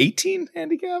an 18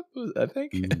 handicap, I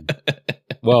think.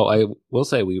 Well, I will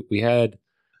say we had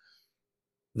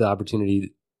the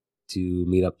opportunity to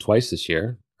meet up twice this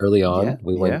year. Early on,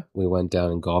 we went down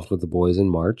and golfed with the boys in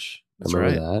March. I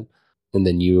remember that. And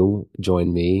then you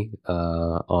joined me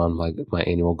on my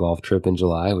annual golf trip in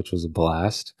July, which was a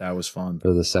blast. That was fun.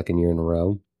 For the second year in a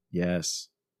row. Yes.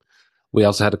 We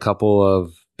also had a couple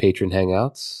of patron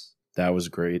hangouts. That was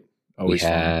great. Always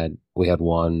fun. We had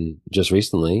one just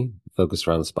recently focused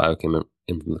around the Spy Who Came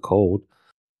In From the Cold.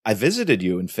 I visited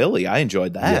you in Philly. I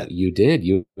enjoyed that. Yeah, you did.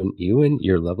 You and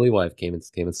your lovely wife came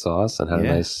and saw us and had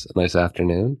a nice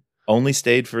afternoon. Only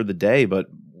stayed for the day, but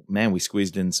man, we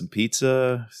squeezed in some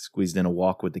pizza, squeezed in a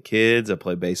walk with the kids. I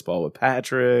played baseball with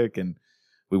Patrick, and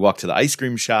we walked to the ice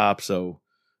cream shop. So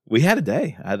we had a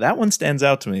day. That one stands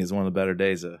out to me as one of the better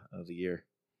days of the year.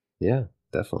 Yeah,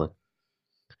 definitely.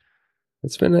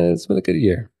 It's been a good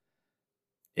year.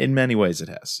 In many ways, it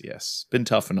has. Yes, been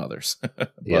tough in others.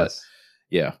 But, yes.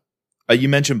 Yeah. You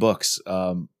mentioned books.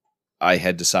 I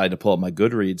had decided to pull up my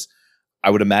Goodreads. I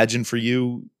would imagine for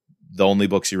you, the only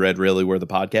books you read really were the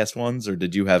podcast ones, or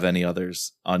did you have any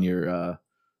others on your on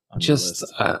your list?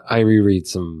 I reread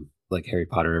some like Harry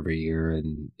Potter every year,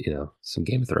 and some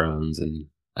Game of Thrones, and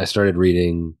I started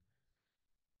reading.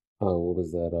 Oh, what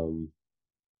was that?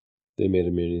 They made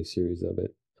a mini series of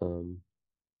it.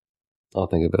 I'll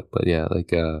think of it, but yeah,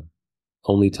 like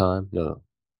Only Time. No.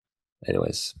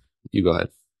 Anyways, you go ahead.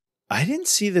 I didn't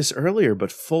see this earlier,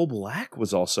 but Full Black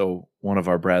was also one of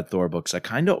our Brad Thor books. I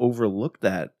kind of overlooked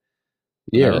that.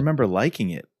 Yeah. I remember liking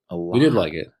it a lot. We did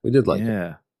like it.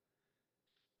 Yeah.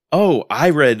 Oh, I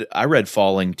read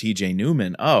Falling TJ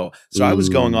Newman. Oh, so I was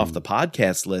going off the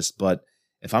podcast list, but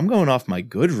if I'm going off my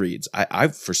Goodreads, I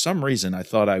for some reason I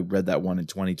thought I read that one in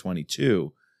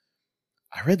 2022.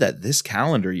 I read that this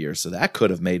calendar year, so that could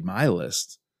have made my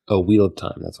list. Oh, Wheel of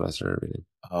Time. That's what I started reading.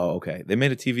 Oh, okay. They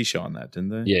made a TV show on that, didn't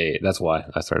they? Yeah, that's why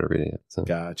I started reading it. So.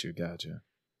 Gotcha.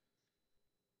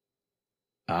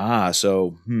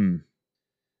 So,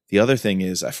 the other thing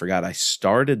is, I forgot I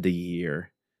started the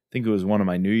year. I think it was one of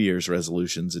my New Year's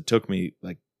resolutions. It took me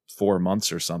like 4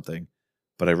 months or something,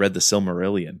 but I read the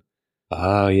Silmarillion.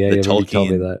 Oh, yeah. The Tolkien told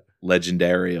me that.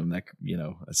 Legendarium that,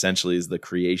 essentially is the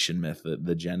creation myth,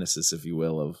 the genesis, if you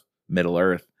will, of Middle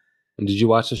Earth. And did you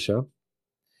watch the show?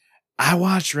 I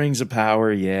watched Rings of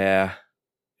Power. Yeah,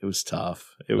 it was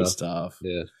tough. It was tough.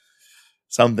 Yeah.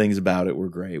 Some things about it were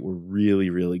great, were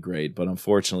really, really great. But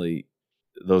unfortunately,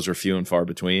 those were few and far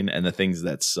between. And the things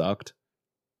that sucked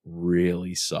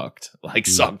really sucked.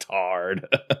 Sucked hard.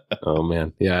 Oh,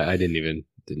 man. Yeah, I didn't even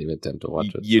attempt to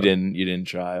watch it. You didn't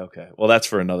try? Okay. Well, that's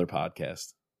for another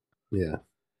podcast. Yeah.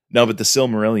 No, but the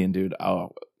Silmarillion, dude,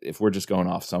 if we're just going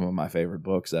off some of my favorite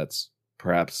books, that's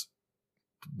perhaps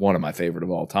one of my favorite of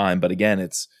all time. But again,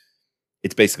 it's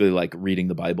basically like reading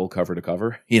the Bible cover to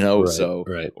cover,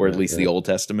 or at least the Old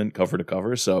Testament cover to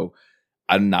cover. So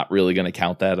I'm not really going to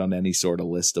count that on any sort of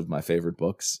list of my favorite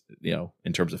books,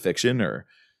 in terms of fiction or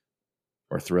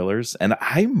thrillers. And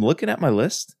I'm looking at my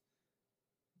list.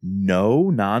 No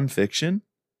nonfiction.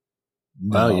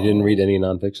 Wow, you didn't read any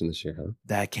nonfiction this year, huh?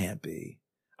 That can't be.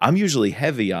 I'm usually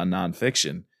heavy on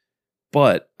nonfiction,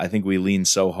 but I think we lean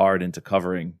so hard into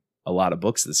covering a lot of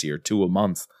books this year, 2 a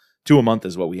month. 2 a month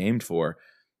is what we aimed for.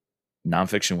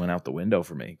 Nonfiction went out the window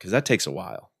for me because that takes a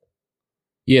while.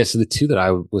 Yeah, so the two that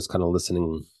I was kind of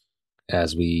listening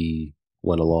as we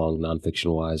went along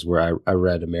nonfiction wise, where I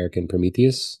read American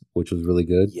Prometheus, which was really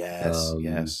good. Yes.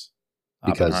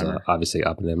 Because obviously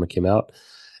Oppenheimer came out.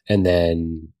 And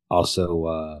then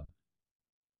also,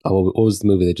 what was the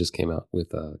movie that just came out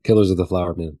with Killers of the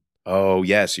Flower Moon? Oh,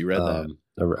 yes, you read that.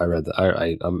 I read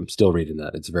that. I'm still reading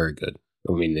that. It's very good.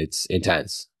 I mean, it's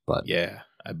intense, but yeah,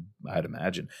 I'd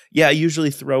imagine. Yeah, I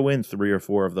usually throw in 3 or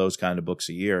 4 of those kind of books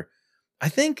a year. I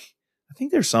think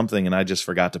there's something, and I just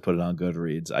forgot to put it on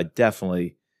Goodreads. I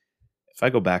definitely, if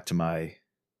I go back to my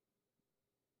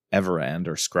Everend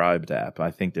or Scribed app,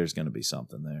 I think there's going to be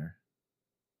something there.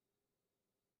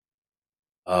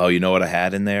 Oh, you know what I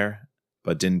had in there,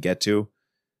 but didn't get to?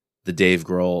 The Dave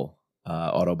Grohl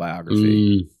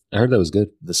autobiography. I heard that was good.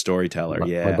 The Storyteller.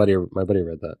 My buddy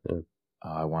read that. Yeah.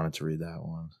 I wanted to read that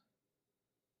one.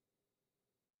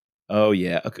 Oh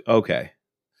yeah. Okay.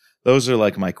 Those are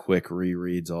like my quick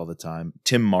rereads all the time.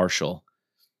 Tim Marshall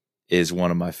is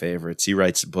one of my favorites. He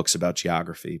writes books about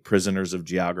geography, Prisoners of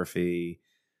Geography.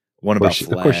 One about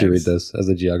flags. Of course you read this as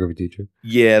a geography teacher.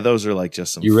 Yeah, those are like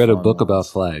just some. You read a book ones. about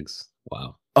flags.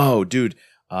 Wow. Oh, dude.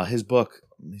 His book,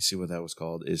 let me see what that was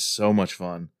called, is so much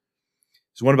fun.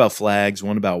 There's one about flags,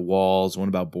 one about walls, one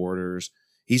about borders.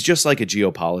 He's just like a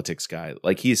geopolitics guy.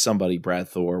 Like he's somebody Brad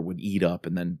Thor would eat up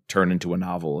and then turn into a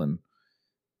novel. And,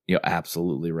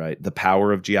 absolutely right. The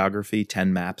Power of Geography,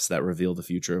 10 maps that reveal the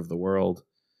future of the world.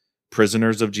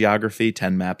 Prisoners of Geography,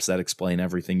 10 maps that explain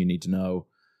everything you need to know.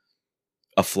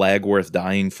 A Flag Worth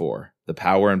Dying For, The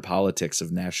Power and Politics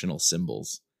of National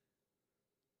Symbols.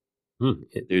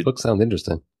 Dude, book sounds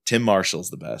interesting. Tim Marshall's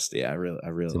the best. Yeah, I really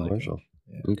Tim like Marshall. Him.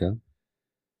 Yeah. Okay.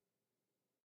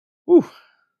 Whew.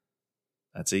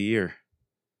 That's a year.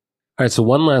 All right, so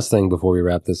one last thing before we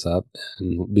wrap this up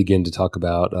and begin to talk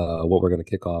about what we're going to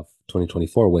kick off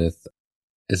 2024 with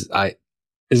is this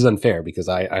is unfair because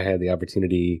I had the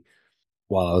opportunity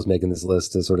while I was making this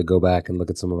list to sort of go back and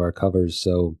look at some of our covers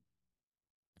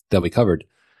that we covered.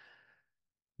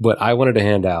 But I wanted to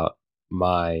hand out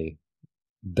my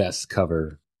best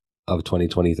cover of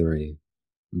 2023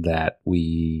 that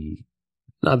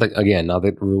not that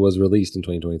it was released in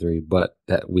 2023, but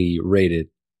that we rated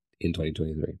in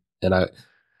 2023. And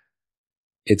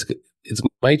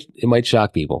it might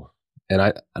shock people. And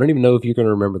I don't even know if you're going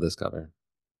to remember this cover.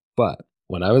 But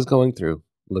when I was going through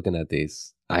looking at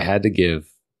these, I had to give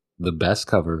the best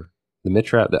cover,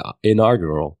 the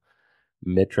inaugural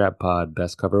Mid-Trap Pod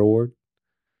Best Cover Award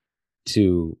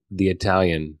to the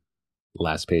Italian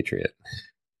Last Patriot.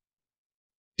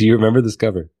 Do you remember this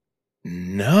cover?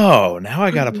 No. Now I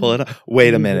got to pull it up.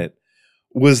 Wait a minute.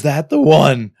 Was that the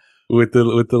one with the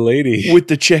lady with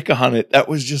the chick on it? That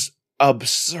was just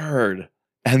absurd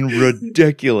and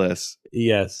ridiculous.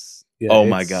 Yes. Yeah, oh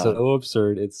my God. So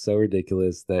absurd. It's so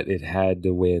ridiculous that it had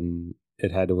to win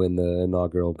the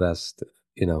inaugural best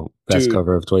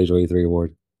cover of 2023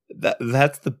 award.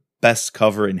 That's the best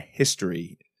cover in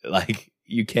history. Like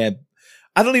you can't.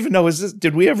 I don't even know.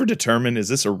 Did we ever determine? Is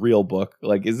this a real book?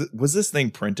 Like, was this thing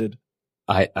printed?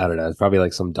 I don't know. It's probably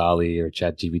like some DALL-E or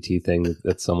ChatGPT thing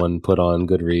that someone put on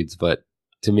Goodreads. But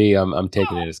to me, I'm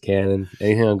taking it as canon.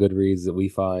 Anything on Goodreads that we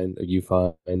find or you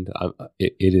find,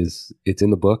 it's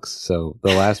in the books. So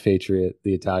The Last Patriot,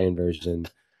 the Italian version,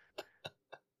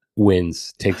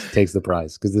 wins, takes the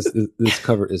prize because this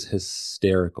cover is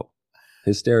hysterical.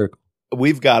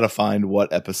 We've got to find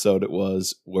what episode it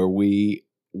was where we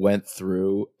went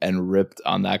through and ripped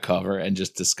on that cover and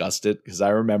just discussed it, because I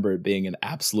remember it being an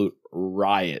absolute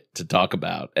riot to talk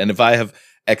about. And if I have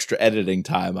extra editing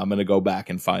time, I'm going to go back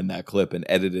and find that clip and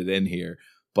edit it in here.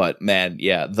 But man,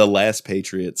 yeah, The Last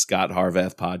Patriot, Scott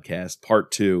Harvath podcast,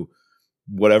 part 2,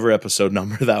 whatever episode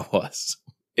number that was.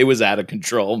 It was out of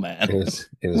control, man. It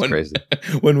was crazy.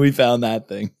 When we found that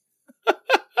thing.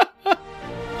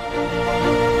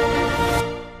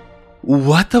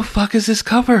 What the fuck is this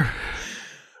cover?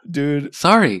 Dude,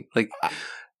 sorry. Like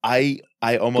I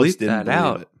almost didn't believe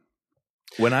out. It.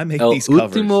 When I make these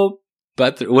covers.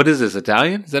 What is this?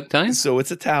 Italian? Is that Italian? So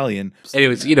it's Italian.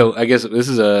 Anyways, I guess this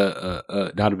is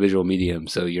a not a visual medium,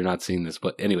 so you're not seeing this.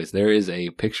 But anyways, there is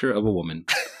a picture of a woman.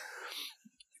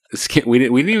 We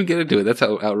didn't even get into it. That's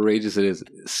how outrageous it is.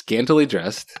 Scantily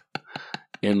dressed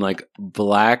in like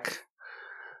black,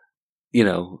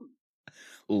 leather.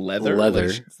 Leather.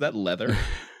 Like, is that leather?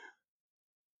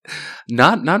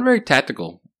 Not very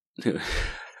tactical.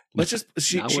 Let's just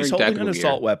she's holding an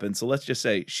assault weapon, so let's just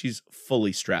say she's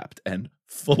fully strapped and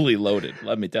fully loaded,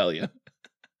 let me tell you.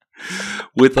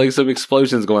 With like some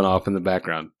explosions going off in the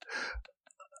background.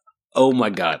 Oh my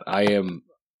god, I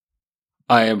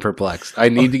am perplexed. I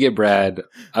need to get Brad.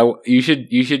 You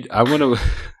should. I want to.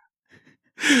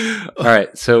 All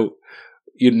right, so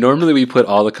normally we put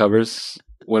all the covers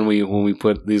when we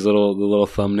put the little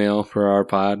thumbnail for our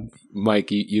pod.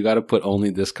 Mike, you got to put only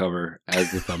this cover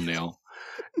as the thumbnail,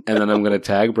 and then I'm going to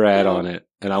tag Brad on it,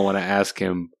 and I want to ask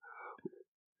him,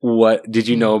 what did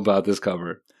you know about this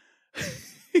cover?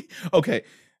 Okay,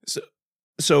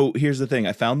 so here's the thing.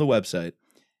 I found the website.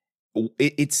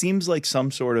 It seems like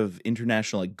some sort of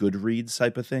international, like Goodreads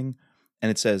type of thing, and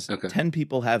it says 10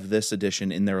 people have this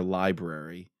edition in their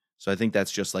library. So I think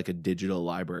that's just like a digital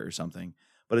library or something.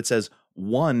 But it says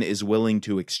 1 is willing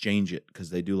to exchange it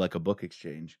because they do like a book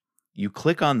exchange. You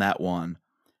click on that one,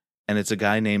 and it's a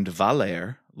guy named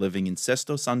Valer living in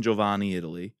Sesto San Giovanni,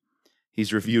 Italy.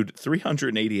 He's reviewed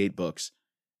 388 books,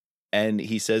 and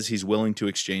he says he's willing to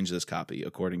exchange this copy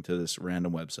according to this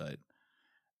random website.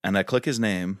 And I click his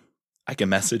name. I can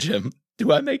message him.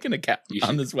 Do I make an account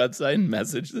on this website and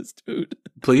message this dude?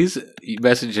 Please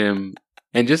message him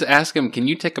and just ask him, can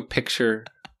you take a picture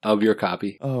of your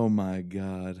copy? Oh my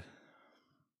God.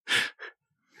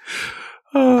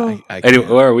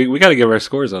 Anyway, we got to give our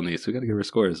scores on these. We got to give our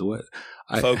scores.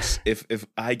 Folks, if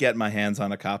I get my hands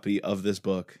on a copy of this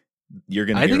book, you're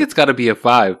going to I think it's got to be a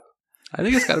 5. I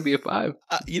think it's got to be a 5.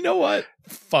 You know what?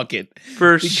 Fuck it.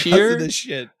 For because sheer of this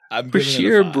shit, for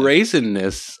sheer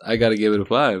brazenness, I got to give it a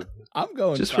 5. I'm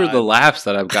going just 5. for the laughs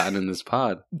that I've gotten in this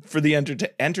pod. For the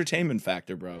entertainment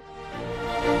factor, bro.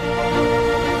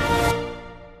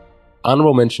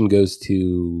 Honorable mention goes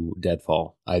to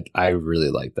Deadfall. I really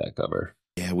like that cover.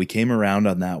 Yeah, we came around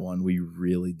on that one. We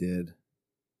really did.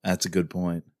 That's a good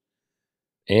point.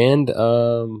 And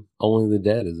Only the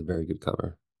Dead is a very good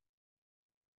cover.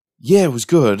 Yeah, it was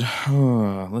good.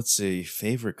 Let's see.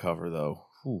 Favorite cover, though.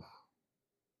 Whew.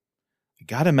 I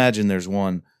gotta imagine there's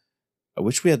one. I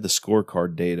wish we had the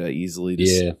scorecard data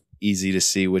easy to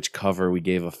see which cover we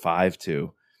gave a 5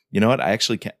 to. You know what? I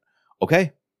actually can't.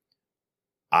 Okay.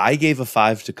 I gave a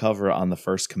 5 to cover on The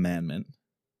First Commandment.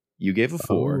 You gave a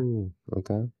 4. Oh,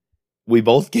 okay. We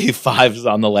both gave 5s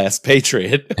on The Last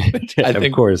Patriot. I think,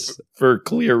 of course. For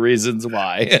clear reasons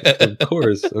why. Of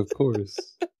course.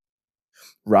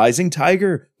 Rising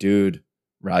Tiger. Dude,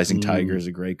 Rising Tiger is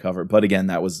a great cover. But again,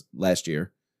 that was last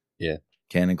year. Yeah.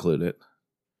 Can't include it.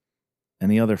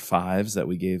 Any other 5s that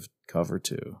we gave cover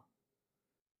to?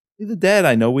 The Dead,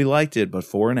 I know we liked it, but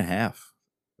 4.5.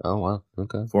 Oh, wow.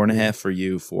 Okay. 4.5 for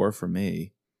you, 4 for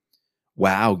me.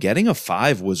 Wow, getting a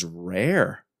 5 was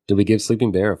rare. Did we give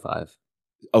Sleeping Bear a 5?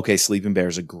 Okay, Sleeping Bear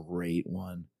is a great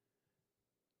one.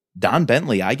 Don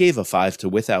Bentley, I gave a 5 to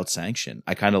Without Sanction.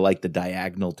 I kind of like the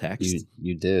diagonal text.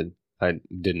 You did. I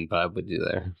didn't vibe with you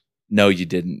there. No, you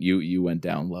didn't. You went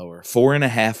down lower.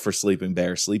 4.5 for Sleeping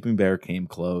Bear. Sleeping Bear came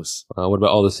close. What about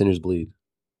All the Sinners Bleed?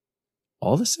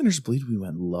 All the Sinners Bleed, we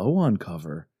went low on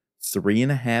cover.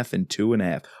 3.5 and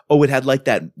 2.5. Oh, it had like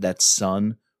that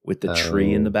sun with the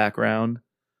tree in the background.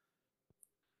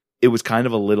 It was kind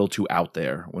of a little too out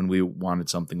there when we wanted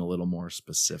something a little more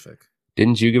specific.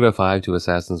 Didn't you give a 5 to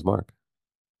Assassin's Mark?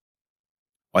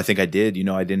 I think I did.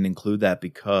 I didn't include that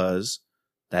because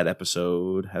that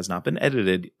episode has not been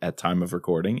edited at time of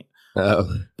recording.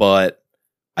 Oh. But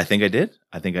I think I did.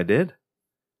 I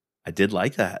did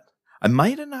like that. I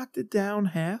might have knocked it down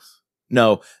half.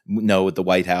 No, with the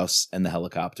White House and the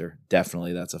helicopter.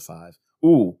 Definitely that's a 5.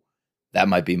 Ooh, that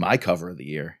might be my cover of the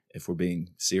year if we're being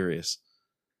serious.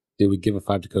 Did we give a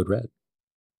 5 to Code Red?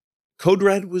 Code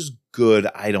Red was good.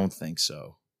 I don't think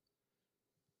so.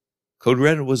 Code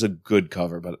Red was a good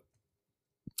cover, but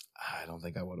I don't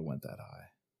think I would have went that high.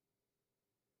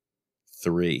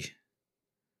 3.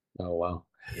 Oh, wow.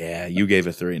 Yeah, you gave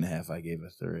a 3.5. I gave a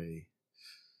 3.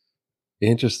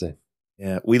 Interesting.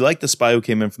 Yeah, we liked The Spy Who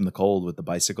Came In From the Cold with the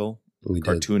bicycle. We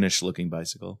cartoonish did. Looking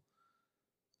bicycle.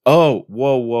 Oh,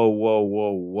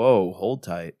 whoa. Hold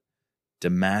tight.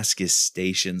 Damascus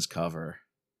Station's cover.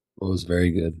 It was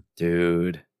very good.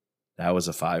 Dude, that was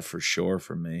a 5 for sure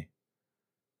for me.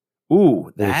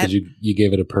 Ooh, that. Because you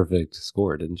gave it a perfect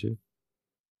score, didn't you?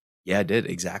 Yeah, I did.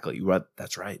 Exactly.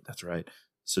 That's right.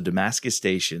 So Damascus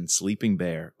Station, Sleeping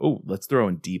Bear. Oh, let's throw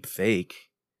in Deep Fake.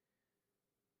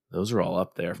 Those are all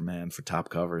up there, man, for top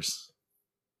covers.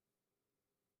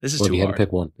 This is too hard. If you had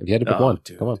to pick one.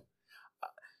 Dude. Come on.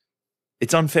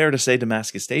 It's unfair to say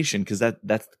Damascus Station because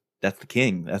that's the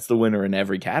king. That's the winner in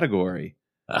every category.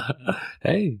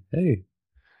 Hey.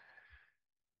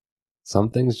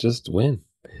 Some things just win.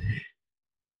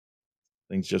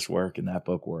 Things just work, and that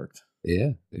book worked. Yeah,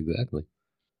 exactly.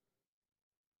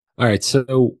 All right,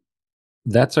 so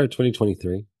that's our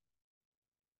 2023.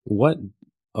 What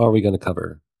are we going to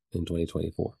cover in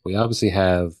 2024? We obviously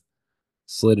have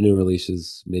slate of new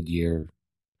releases mid-year.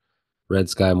 Red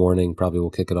Sky Morning probably will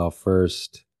kick it off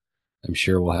first. I'm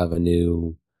sure we'll have a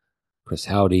new Chris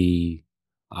Howdy.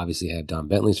 Obviously, have Don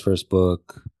Bentley's first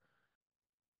book,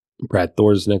 Brad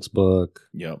Thor's next book.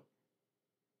 Yep.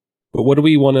 But what do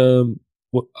we want to?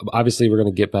 Obviously, we're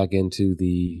going to get back into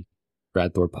the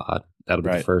Brad Thor pod. That'll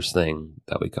be the first thing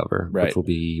that we cover, which will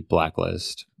be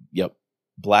Blacklist. Yep.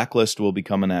 Blacklist will be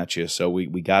coming at you. So we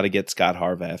got to get Scott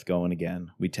Harvath going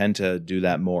again. We tend to do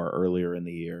that more earlier in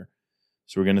the year.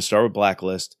 So we're going to start with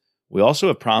Blacklist. We also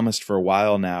have promised for a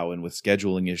while now, and with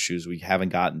scheduling issues, we haven't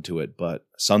gotten to it, but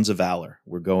Sons of Valor.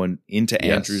 We're going into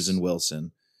Andrews and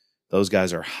Wilson. Those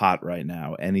guys are hot right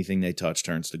now. Anything they touch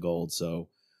turns to gold. So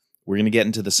we're going to get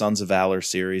into the Sons of Valor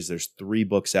series. There's 3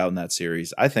 books out in that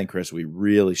series. I think, Chris, we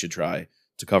really should try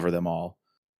to cover them all.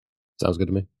 Sounds good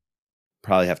to me.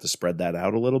 Probably have to spread that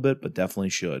out a little bit, but definitely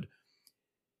should.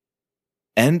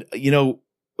 And,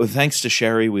 thanks to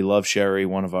Sherry. We love Sherry,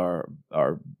 one of our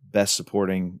best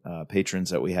supporting patrons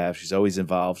that we have. She's always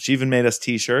involved. She even made us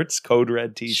T-shirts, Code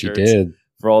Red T-shirts. She did.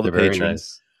 For all the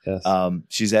patrons. Nice. Yes.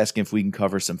 She's asking if we can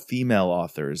cover some female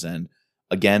authors. And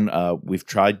again, I've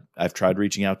tried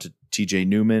reaching out to TJ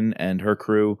Newman and her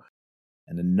crew.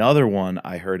 And another one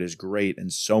I heard is great,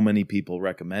 and so many people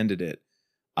recommended it,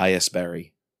 I.S.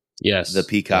 Berry. Yes. The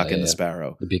Peacock and the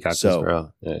Sparrow. The Peacock and the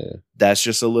Sparrow. Yeah. That's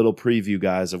just a little preview,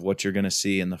 guys, of what you're going to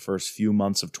see in the first few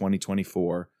months of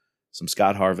 2024. Some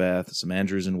Scott Harvath, some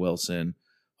Andrews and Wilson,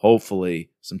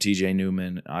 hopefully some TJ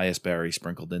Newman, I.S. Berry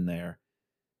sprinkled in there.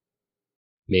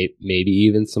 Maybe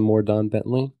even some more Don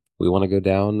Bentley. We want to go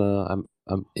down.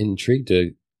 I'm intrigued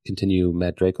to continue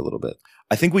Matt Drake a little bit.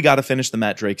 I think we got to finish the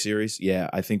Matt Drake series. Yeah,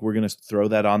 I think we're going to throw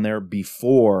that on there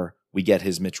before we get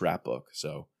his Mitch Rapp book.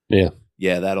 So yeah,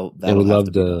 that'll. And we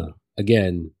love to.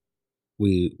 Again,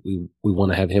 we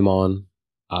want to have him on.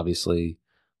 Obviously,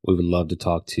 we would love to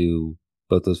talk to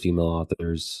both those female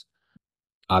authors.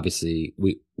 Obviously,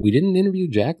 we didn't interview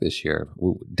Jack this year.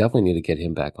 We definitely need to get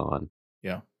him back on.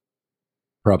 Yeah.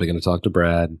 Probably going to talk to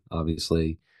Brad,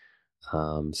 obviously.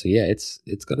 So yeah,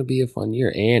 it's going to be a fun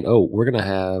year. And we're going to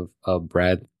have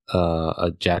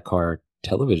a Jack Carr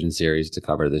television series to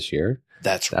cover this year.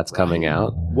 That's right. Coming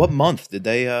out. What month did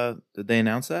they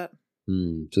announce that?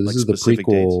 So this is the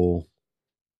prequel. Dates?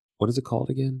 What is it called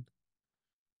again?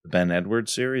 The Ben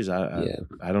Edwards series? I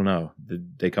don't know.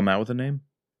 Did they come out with a name?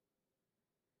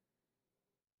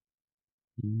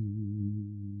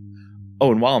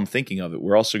 Oh, and while I'm thinking of it,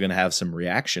 we're also going to have some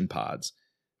reaction pods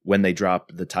when they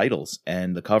drop the titles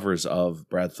and the covers of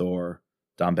Brad Thor,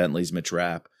 Don Bentley's Mitch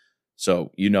Rapp.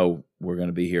 So, we're going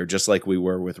to be here just like we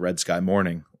were with Red Sky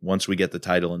Morning. Once we get the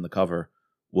title and the cover,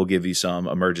 we'll give you some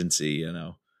emergency,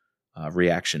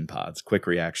 reaction pods, quick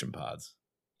reaction pods.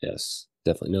 Yes,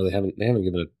 definitely. No, they haven't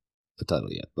given it a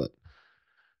title yet, but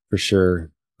for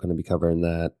sure going to be covering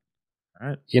that. All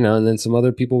right. And then some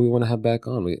other people we want to have back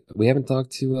on. We haven't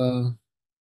talked to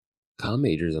comm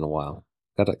majors in a while.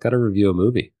 Got to review a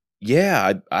movie.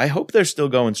 Yeah, I hope they're still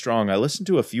going strong. I listened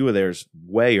to a few of theirs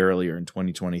way earlier in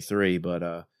 2023,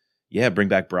 but bring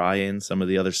back Brian, some of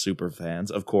the other super fans.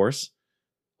 Of course,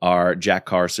 our Jack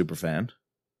Carr super fan.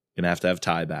 Gonna have to have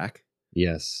Ty back.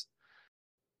 Yes.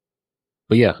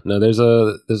 But yeah, no, there's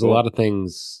a lot of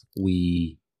things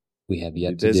we have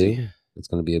yet to do. It's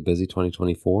going to be a busy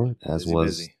 2024, as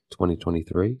was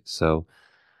 2023. So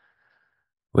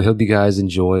we hope you guys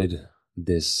enjoyed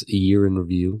this year in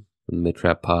review from the Mitch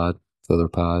Rapp pod, Filler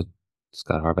pod,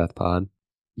 Scott Harvath pod.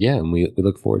 Yeah, and we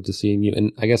look forward to seeing you.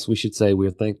 And I guess we should say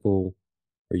we're thankful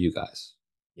for you guys,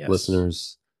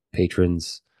 listeners,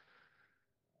 patrons,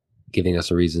 giving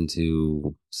us a reason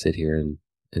to sit here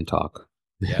and talk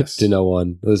to no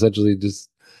one. Essentially, just,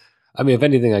 if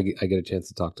anything, I get a chance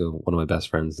to talk to one of my best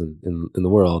friends in the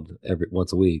world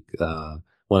once a week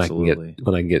when I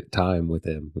can get time with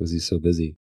him because he's so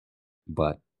busy.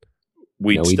 But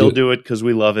we still do it because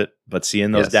we love it. But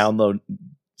seeing those download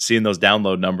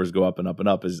numbers go up and up and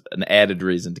up is an added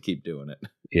reason to keep doing it.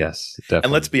 Yes, definitely.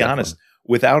 And let's be honest,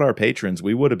 without our patrons,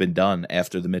 we would have been done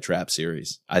after the Mitch Rapp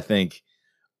series. I think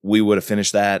we would have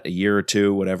finished that a year or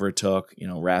two, whatever it took,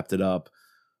 wrapped it up,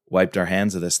 wiped our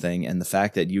hands of this thing. And the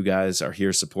fact that you guys are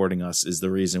here supporting us is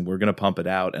the reason we're going to pump it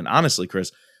out. And honestly,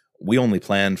 Chris, we only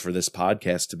planned for this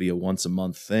podcast to be a once a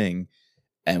month thing.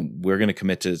 And we're going to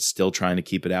commit to still trying to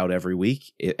keep it out every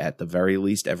week, at the very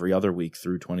least every other week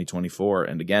through 2024.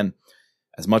 And again,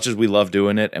 as much as we love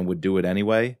doing it and would do it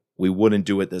anyway, we wouldn't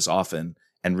do it this often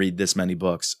and read this many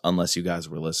books unless you guys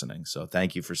were listening. So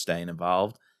thank you for staying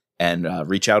involved, and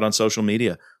reach out on social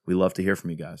media. We love to hear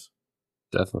from you guys.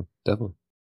 Definitely.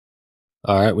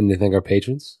 All right, we need to thank our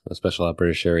patrons, our special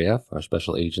operator Sherry F., our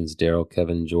special agents Daryl,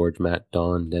 Kevin, George, Matt,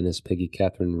 Dawn, Dennis, Peggy,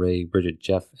 Catherine, Ray, Bridget,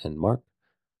 Jeff, and Mark.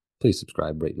 Please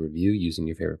subscribe, rate, and review using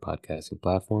your favorite podcasting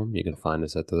platform. You can find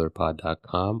us at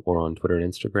thrillerpod.com or on Twitter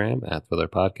and Instagram at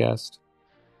thrillerpodcast.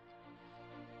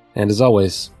 And as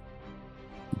always,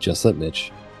 just let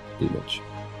Mitch be Mitch.